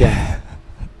now and again.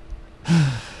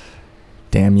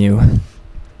 Damn you.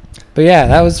 But yeah,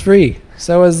 that was free.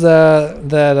 So was that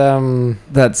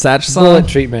That Satch song? bullet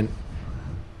treatment.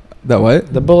 That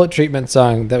what? The bullet treatment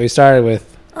song that we started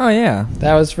with. Oh, yeah.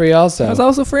 That was free also. That was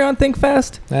also free on Think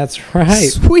Fast? That's right.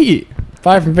 Sweet.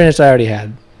 Far From Finished I already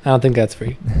had. I don't think that's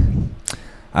free.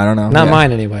 I don't know. Not Yeah.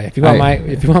 mine anyway. If you want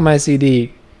my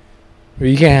CD,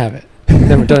 you can't have it.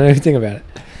 Never done anything about it.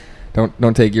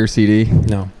 Don't take your CD.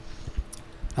 No.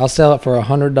 I'll sell it for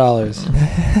 $100.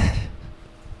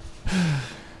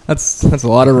 That's a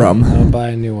lot of rum. I'll buy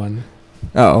a new one.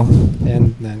 Oh.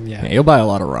 And then Yeah, you'll buy a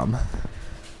lot of rum.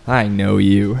 I know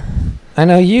you. I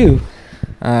know you.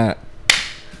 Oh.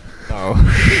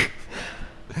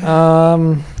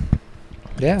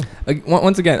 Yeah.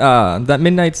 Once again, that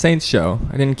Midnight Saints show,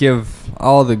 I didn't give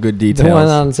all the good details. The one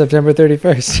on September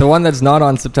 31st. The one that's not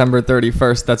on September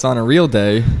 31st, that's on a real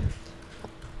day.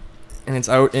 And it's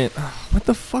out in... what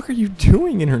the fuck are you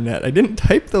doing, Internet? I didn't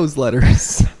type those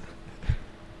letters.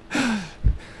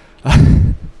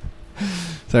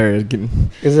 Sorry,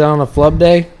 Is it on a flub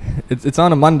day? it's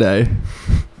on a Monday,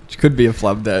 which could be a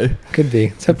flub day. Could be.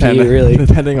 It's up to you, really.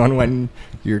 Depending on when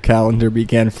your calendar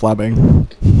began flubbing.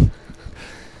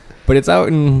 But it's out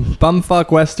in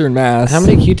bumfuck Western Mass. How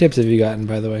many Q-tips have you gotten,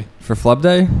 by the way? For flub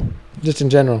day? Just in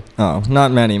general. Oh,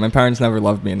 not many. My parents never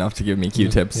loved me enough to give me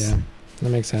Q-tips. Yeah, that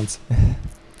makes sense.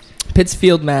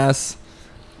 Pittsfield, Mass.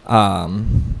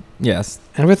 Yes.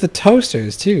 And with the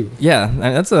toasters, too. Yeah, and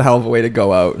that's a hell of a way to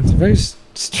go out. It's a very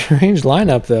strange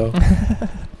lineup, though.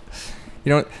 You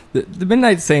know, the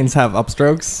Midnight Saints have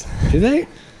upstrokes. Do they?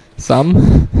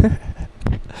 Some.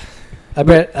 I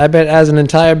bet as an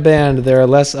entire band, there are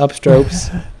less upstrokes.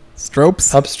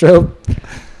 Stropes. Upstroke.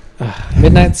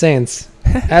 Midnight Saints,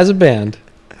 as a band,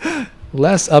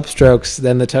 less upstrokes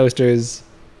than the toasters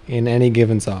in any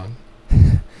given song.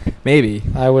 Maybe.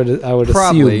 I would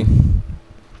Probably. assume.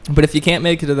 But if you can't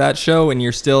make it to that show and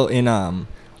you're still in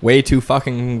way too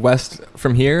fucking west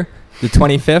from here, the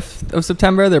 25th of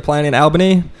September, they're playing in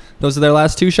Albany. Those are their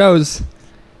last 2 shows.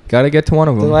 Gotta get to one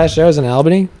of The them. last show is in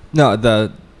Albany? No,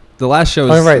 the last show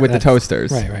is Oh, right, with the that's-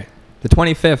 Toasters. Right. The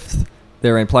 25th,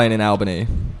 they're playing in Albany.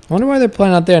 I wonder why they're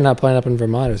playing out there and not playing up in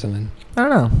Vermont or something. I don't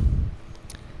know.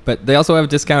 But they also have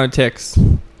discounted tickets.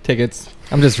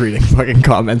 I'm just reading fucking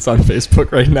comments on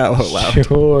Facebook right now out loud.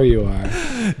 Sure you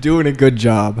are. Doing a good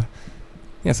job.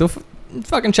 Yeah, so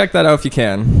fucking check that out if you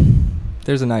can.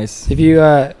 There's a nice... If you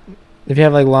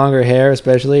have like longer hair,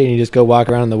 especially, and you just go walk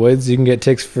around in the woods, you can get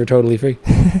ticks for totally free.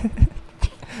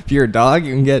 If you're a dog,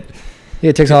 you can get... You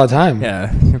get ticks all the time.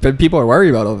 Yeah, but people are worried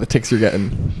about all the ticks you're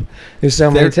getting. There's so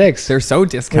many ticks. They're so What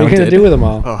are discounted. you gonna do with them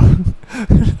all? Oh.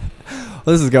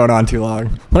 Well, this is going on too long.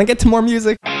 Want to get to more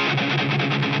music?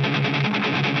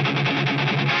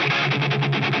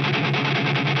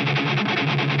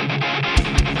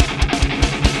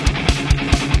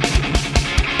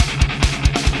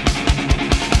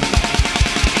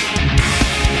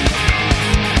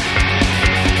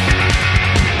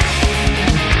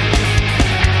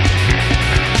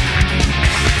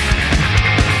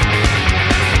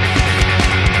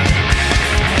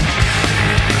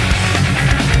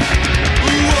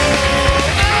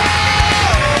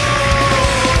 Whoa,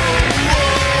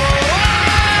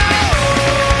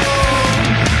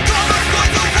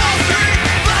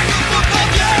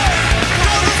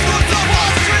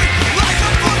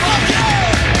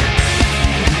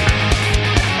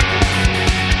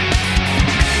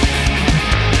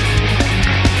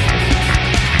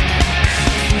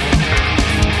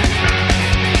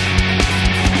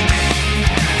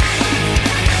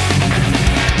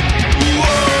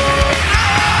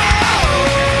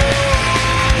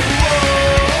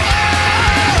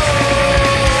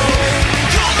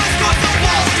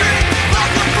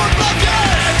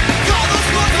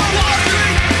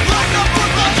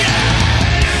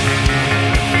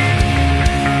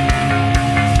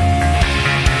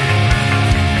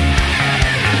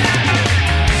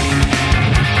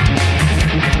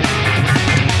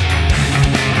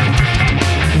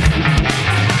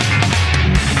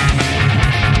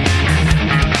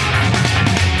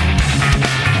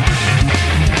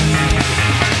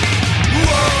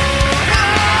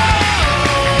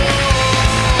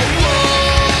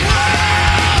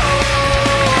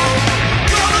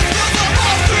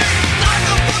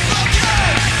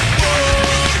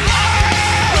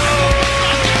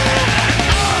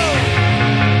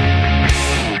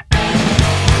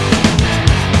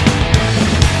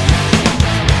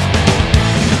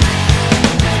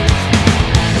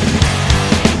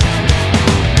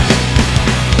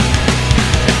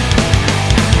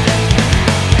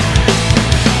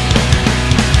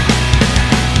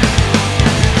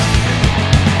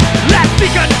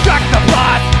 Construct the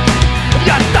plot.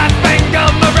 Just a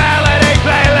single morality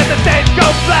play. Let the stage go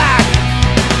black.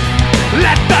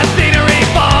 Let the scenery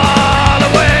fall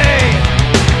away.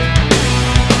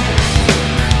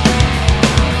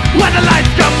 When the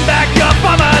lights come back up,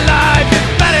 I'm alive. It's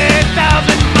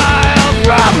 30,000 miles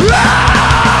from life.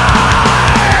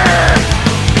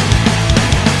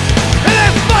 In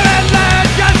this foreign land,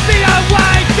 just see a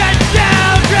wife and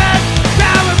children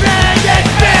cowering in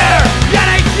fear. Yet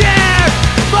I share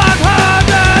for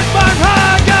hunger, for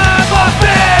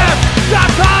fear. The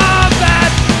calm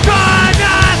that's torn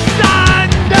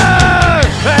asunder.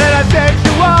 And I think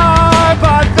you are,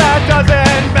 but that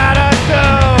doesn't matter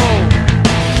too.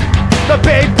 The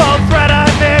people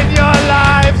threatening your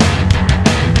lives.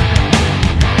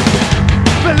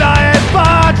 The lion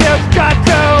part, you've got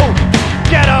to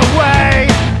get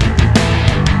away.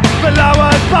 The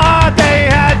lower part, they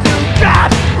had to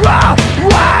get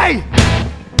away.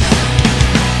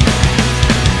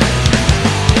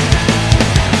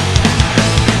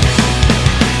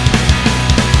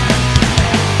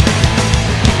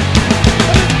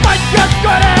 But just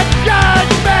good at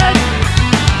judgment.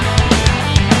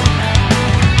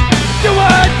 You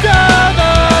were done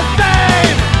the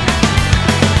same.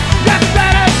 You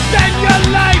better spend your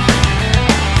life.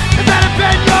 You better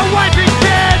spend your wife and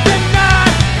kids and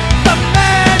not the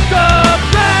man to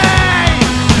blame.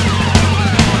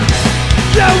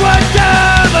 You were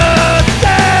done the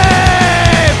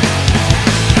same.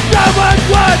 Someone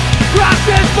was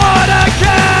crossing for the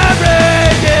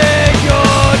carrying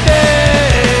your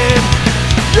name.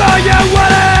 Sure you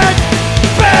wouldn't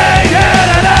be here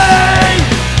today.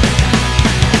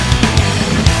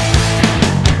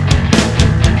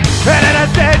 And in a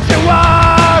sense you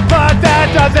are, but that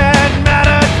doesn't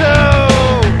matter too.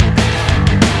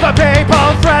 The people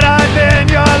threatening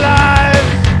your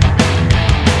lives.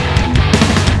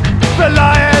 The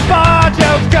lion part,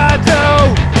 you've got to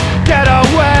get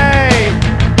away.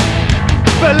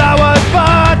 The lowest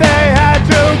part, they had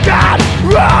to get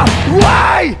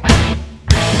away.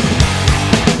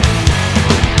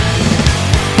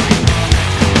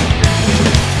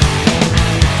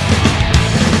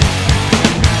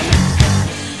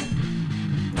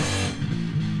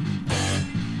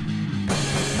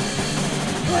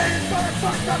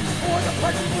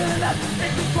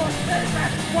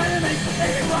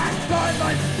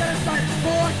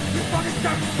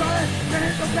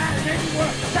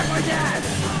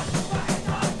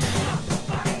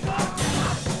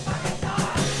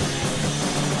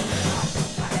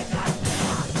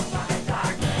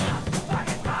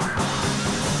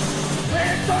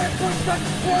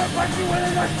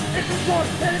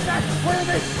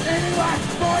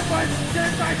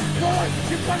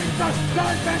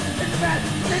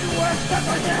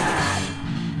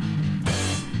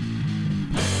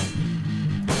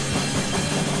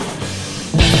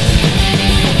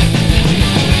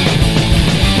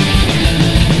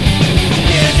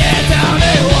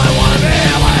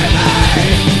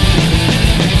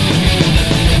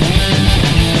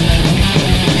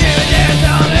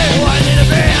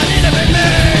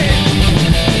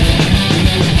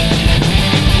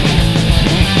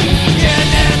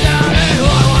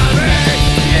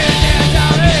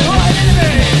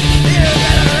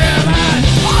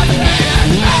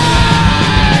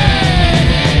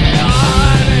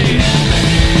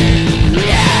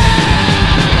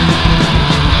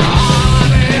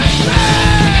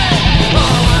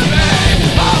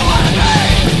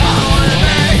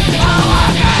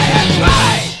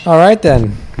 All right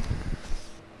then.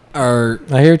 Our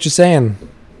I hear what you're saying.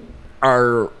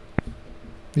 our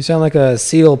You sound like a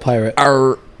seal pirate.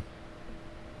 our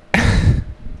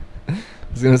I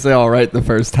was gonna say all right the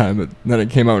first time, but then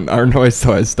it came out in our noise,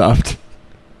 so I stopped.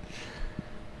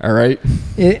 All right,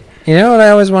 You know what I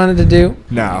always wanted to do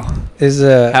now is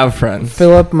have friends.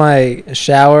 fill up my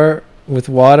shower with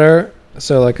water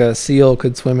so like a seal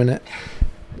could swim in it.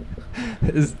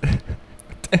 Is-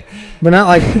 But not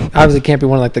like, obviously it can't be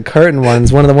one of like the curtain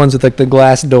ones, one of the ones with like the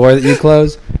glass door that you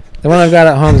close. The one I've got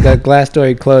at home has got a glass door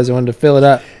you close. I wanted to fill it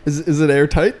up. Is it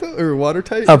airtight though, or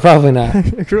watertight? Oh, probably not.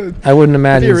 It'd I wouldn't be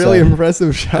imagine a really so.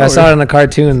 impressive shower. I saw it in a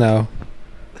cartoon though.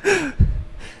 It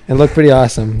looked pretty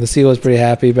awesome. The seal was pretty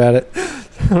happy about it.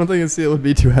 I don't think a seal would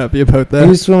be too happy about He that.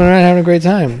 was swimming around having a great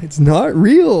time. It's not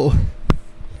real.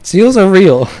 Seals are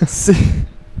real.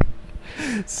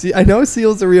 See, I know a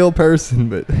seal's a real person,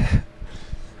 but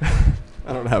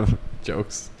I don't have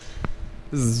jokes.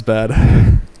 This is bad.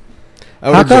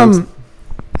 How come?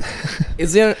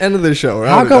 It's the end of the show. We're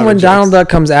How out of- come out when of Donald jokes. Duck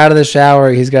comes out of the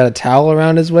shower, he's got a towel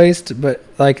around his waist, but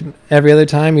like every other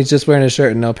time, he's just wearing a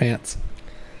shirt and no pants?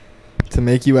 To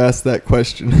make you ask that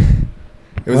question,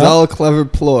 It was Well, all a clever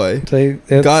ploy. They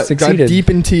Got succeeded. deep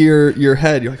into your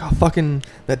head. You're like, oh, fucking,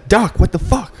 that duck, what the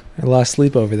fuck? I lost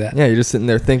sleep over that. Yeah, you're just sitting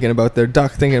there thinking about their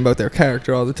duck, thinking about their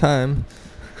character all the time.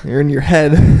 You're in your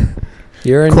head.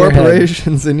 You're in your head.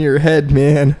 Corporations in your head,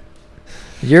 man.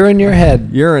 You're in your head.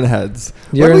 Urine heads.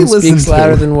 What do we Urine listen speaks to?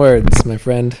 louder than words, my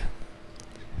friend.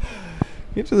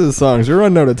 Get to the songs. We're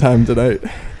running out of time tonight.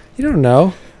 You don't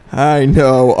know. I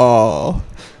know all.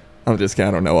 I'm just kidding.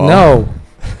 I don't know all. No.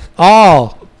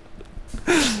 All.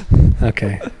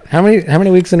 Okay. How many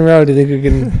weeks in a row do you think we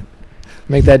can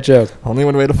make that joke? Only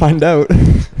one way to find out.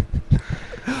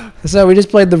 So we just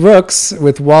played the Rooks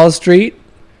with Wall Street,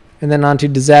 and then on to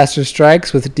Disaster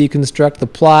Strikes with Deconstruct the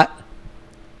Plot.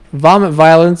 Vomit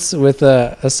Violence with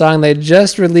a song they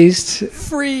just released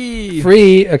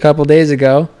free a couple days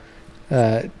ago.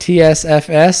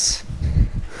 TSFS.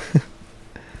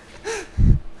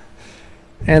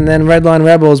 And then Redline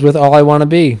Rebels with All I Want to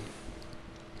Be.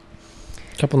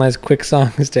 Couple nice quick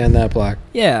songs to end that block.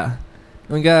 Yeah.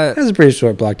 We got, It was a pretty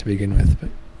short block to begin with,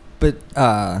 but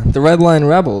the Redline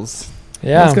Rebels.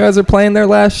 yeah, Those guys are playing their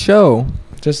last show.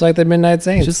 just like the Midnight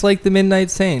Saints. Just like the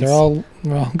Midnight Saints. they're all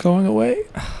going away.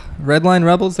 Redline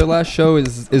Rebels, their last show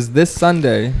is this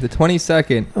Sunday, the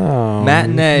 22nd, Oh,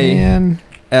 Matinee. man.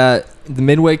 at the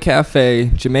Midway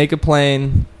Cafe, Jamaica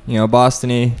Plain,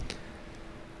 Boston-y.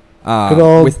 Good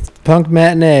old with punk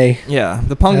matinee yeah,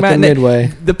 the punk at matinee. the Midway.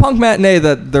 The punk matinee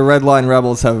that the Redline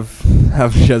Rebels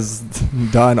have just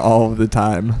done all of the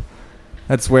time.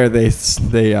 That's where they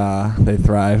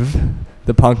thrive.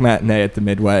 The punk matinee at the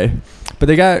Midway. But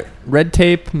they got Red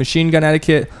Tape, Machine Gun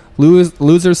Etiquette,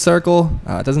 Loser's Circle.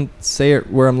 It doesn't say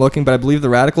it where I'm looking, but I believe the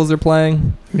Radicals are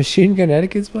playing. Machine Gun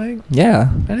Etiquette's playing?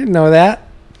 Yeah. I didn't know that.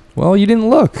 Well, you didn't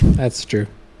look. That's true.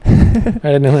 I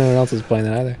didn't know anyone else was playing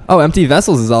that either. Oh, Empty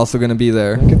Vessels is also going to be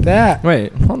there. Look at that.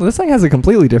 Wait, hold on, this thing has a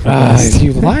completely different list.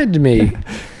 You lied to me.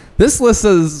 This list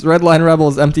says Redline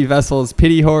Rebels, Empty Vessels,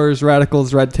 Pity Horrors,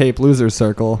 Radicals, Red Tape, Loser's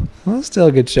Circle. Well, still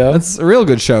a good show. It's a real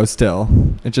good show still.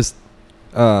 It just,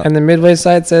 And the Midway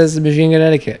site says Machine Gun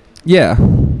Etiquette. yeah.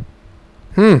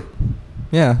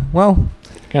 Yeah, well,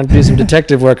 Gonna do some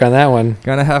detective work on that one.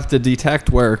 gonna have to detect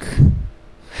work.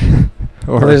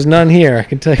 Well, there's none here, I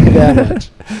can tell you that much.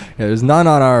 Yeah, there's none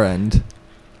on our end.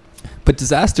 But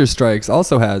Disaster Strikes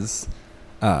also has,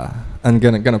 I'm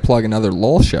gonna plug another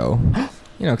Lowell show.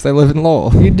 Because I live in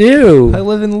Lowell. You do. I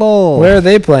live in Lowell. Where are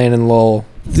they playing in Lowell?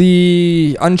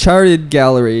 The Uncharted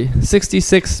Gallery,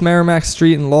 66 Merrimack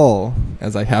Street in Lowell,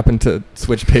 as I happen to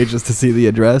switch pages to see the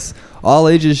address. All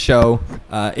ages show,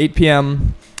 8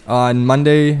 p.m. on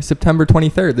Monday, September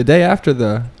 23rd, the day after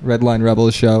the Redline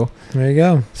Rebels show. There you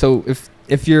go. So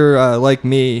if you're like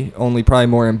me, only probably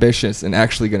more ambitious and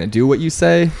actually going to do what you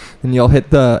say, then you'll hit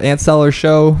the Antseller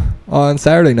show on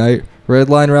Saturday night,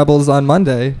 Redline Rebels on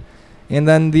Monday, and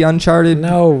then the Uncharted...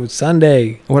 No,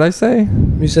 Sunday. What'd I say?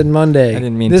 You said Monday. I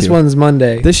didn't mean this to. one's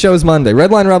Monday. This show's Monday.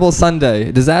 Redline Rebels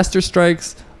Sunday. Disaster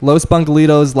Strikes, Los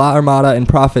Bungalitos, La Armada, and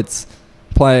Prophets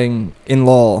playing in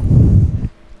Lowell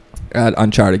at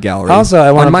Uncharted Gallery. Also,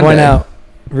 I want on to point Monday. out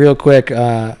real quick,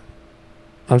 on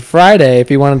Friday,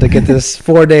 if you wanted to get this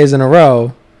 4 days in a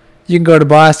row, you can go to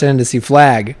Boston to see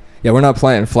Flag. Yeah, we're not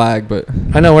playing Flag, but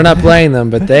I know we're not playing them,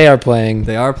 but they are playing.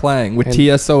 they are playing with And-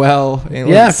 TSOL and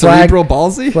Yeah, Flag- Cerebral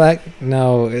Palsy. Flag?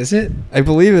 No, is it? I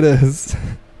believe it is.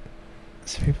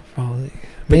 Cerebral palsy.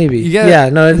 Maybe. you get- Yeah,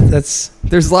 no, that's.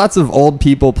 There's lots of old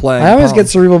people playing. I always get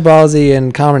palsy. cerebral palsy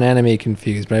and common enemy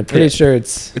confused, but I'm pretty Yeah. sure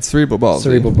it's It's Cerebral Palsy.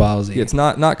 cerebral palsy. Yeah, it's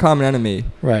not Common Enemy.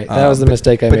 Right, that was the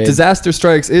mistake I But made. Disaster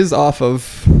Strikes is off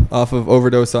of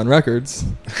Overdose on Records.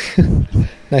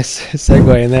 Nice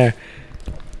segue in there.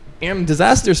 And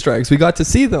Disaster Strikes, we got to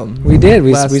see them. We did.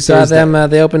 We Last saw Thursday. them.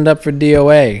 They opened up for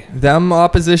DOA. Them,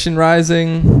 Opposition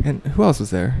Rising, and who else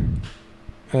was there?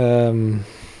 It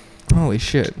Holy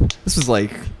shit! This was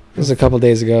was a couple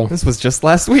days ago. this was just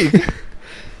last week.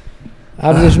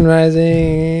 Opposition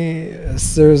Rising.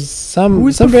 There's some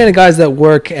Who's band of guys that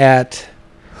work at.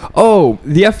 Oh,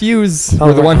 the FUs Oh,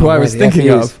 were the one who I right, was the thinking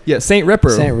FUs. of. Yeah, Saint Ripper.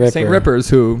 Saint Ripper. Saint Ripper's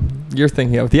who you're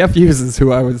thinking of. The FUs is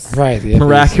who I was Right, the FUs.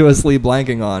 miraculously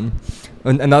blanking on.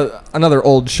 Another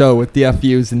old show with the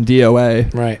FUs and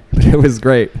DOA, Right. but it was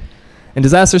great. And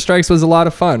Disaster Strikes was a lot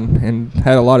of fun and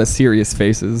had a lot of serious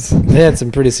faces. They had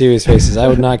some pretty serious faces. I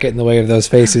would not get in the way of those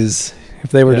faces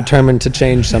if they were Yeah. determined to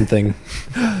change something.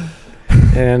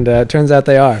 And it turns out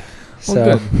they are. Well, So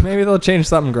good. Maybe they'll change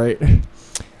something great.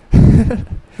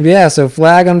 yeah, so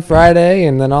Flag on Friday,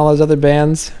 and then all those other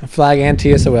bands. Flag and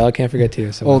TSOL. Can't forget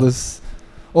TSOL.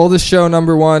 Oldest show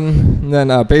number one, and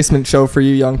then basement show for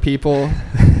you young people,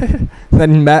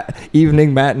 then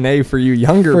evening matinee for you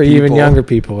younger for people. even younger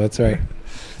people. That's right.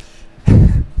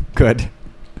 Good.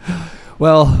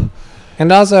 Well,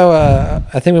 And also,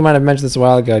 I think we might have mentioned this a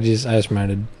while ago. I just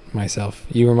reminded myself.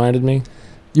 You reminded me.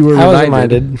 you were I was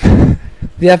reminded. reminded.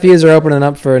 The FUs are opening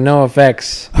up for No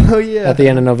Effects Oh yeah. at the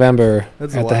end of November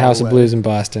That's a at the while House of away. Blues in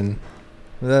Boston.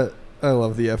 I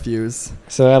love the FUs.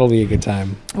 So that'll be a good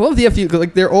time. I love the FU.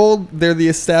 Like they're old. They're the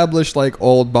established like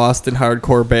old Boston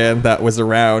hardcore band that was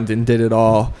around and did it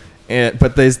all.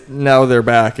 But now they're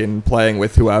back and playing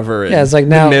with whoever. Yeah, it's like in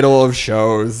now- the middle of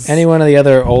shows. Any one of the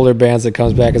other older bands that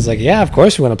comes back is like, yeah, of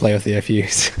course we want to play with the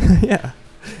FUs. Yeah,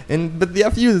 but the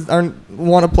FUs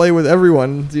want to play with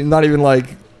everyone. Not even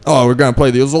like, oh, we're gonna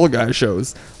play those old guy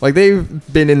shows. Like they've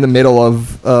been in the middle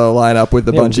of a lineup with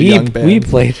a bunch of young bands. We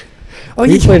played. Oh,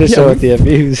 We yeah, played a yeah, show with the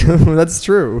FUs. That's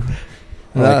true.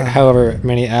 Like however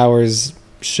many hours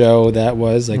show that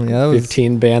was, like Yeah, that was-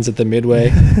 15 bands at the Midway.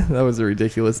 That was a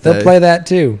ridiculous day. They'll play that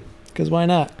too, because why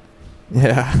not?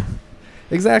 Yeah,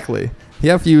 exactly.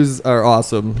 The FUs are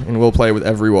awesome, and we'll play with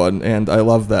everyone, and I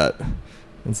love that.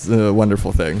 It's a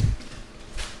wonderful thing.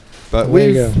 But There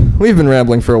you we've been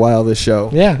rambling for a while this show.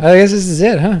 Yeah, I guess this is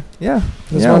it, huh? Yeah,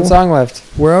 There's yeah, one song left.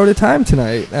 We're out of time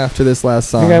tonight after this last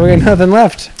song. We got nothing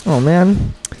left. Oh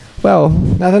man. Well,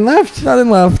 Nothing left. nothing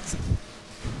left.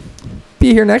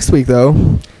 Be here next week though.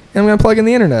 And I'm gonna plug in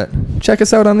the internet. Check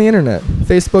us out on the internet.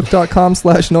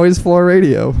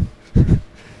 Facebook.com/noisefloorradio.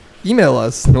 Email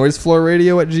us,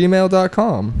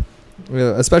 noisefloorradio@gmail.com.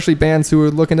 Especially bands who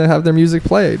are looking to have their music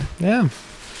played. Yeah.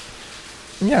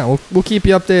 Yeah, we'll keep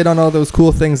you updated on all those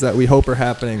cool things that we hope are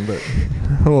happening, but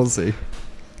we'll see.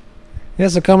 Yeah,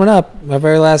 so coming up, our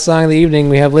very last song of the evening,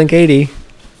 we have Link 80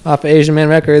 off of Asian Man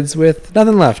Records with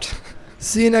Nothing Left.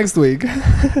 See you next week.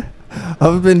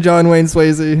 I've been John Wayne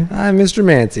Swayze. I'm Mr.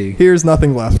 Mancy. Here's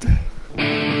Nothing Left.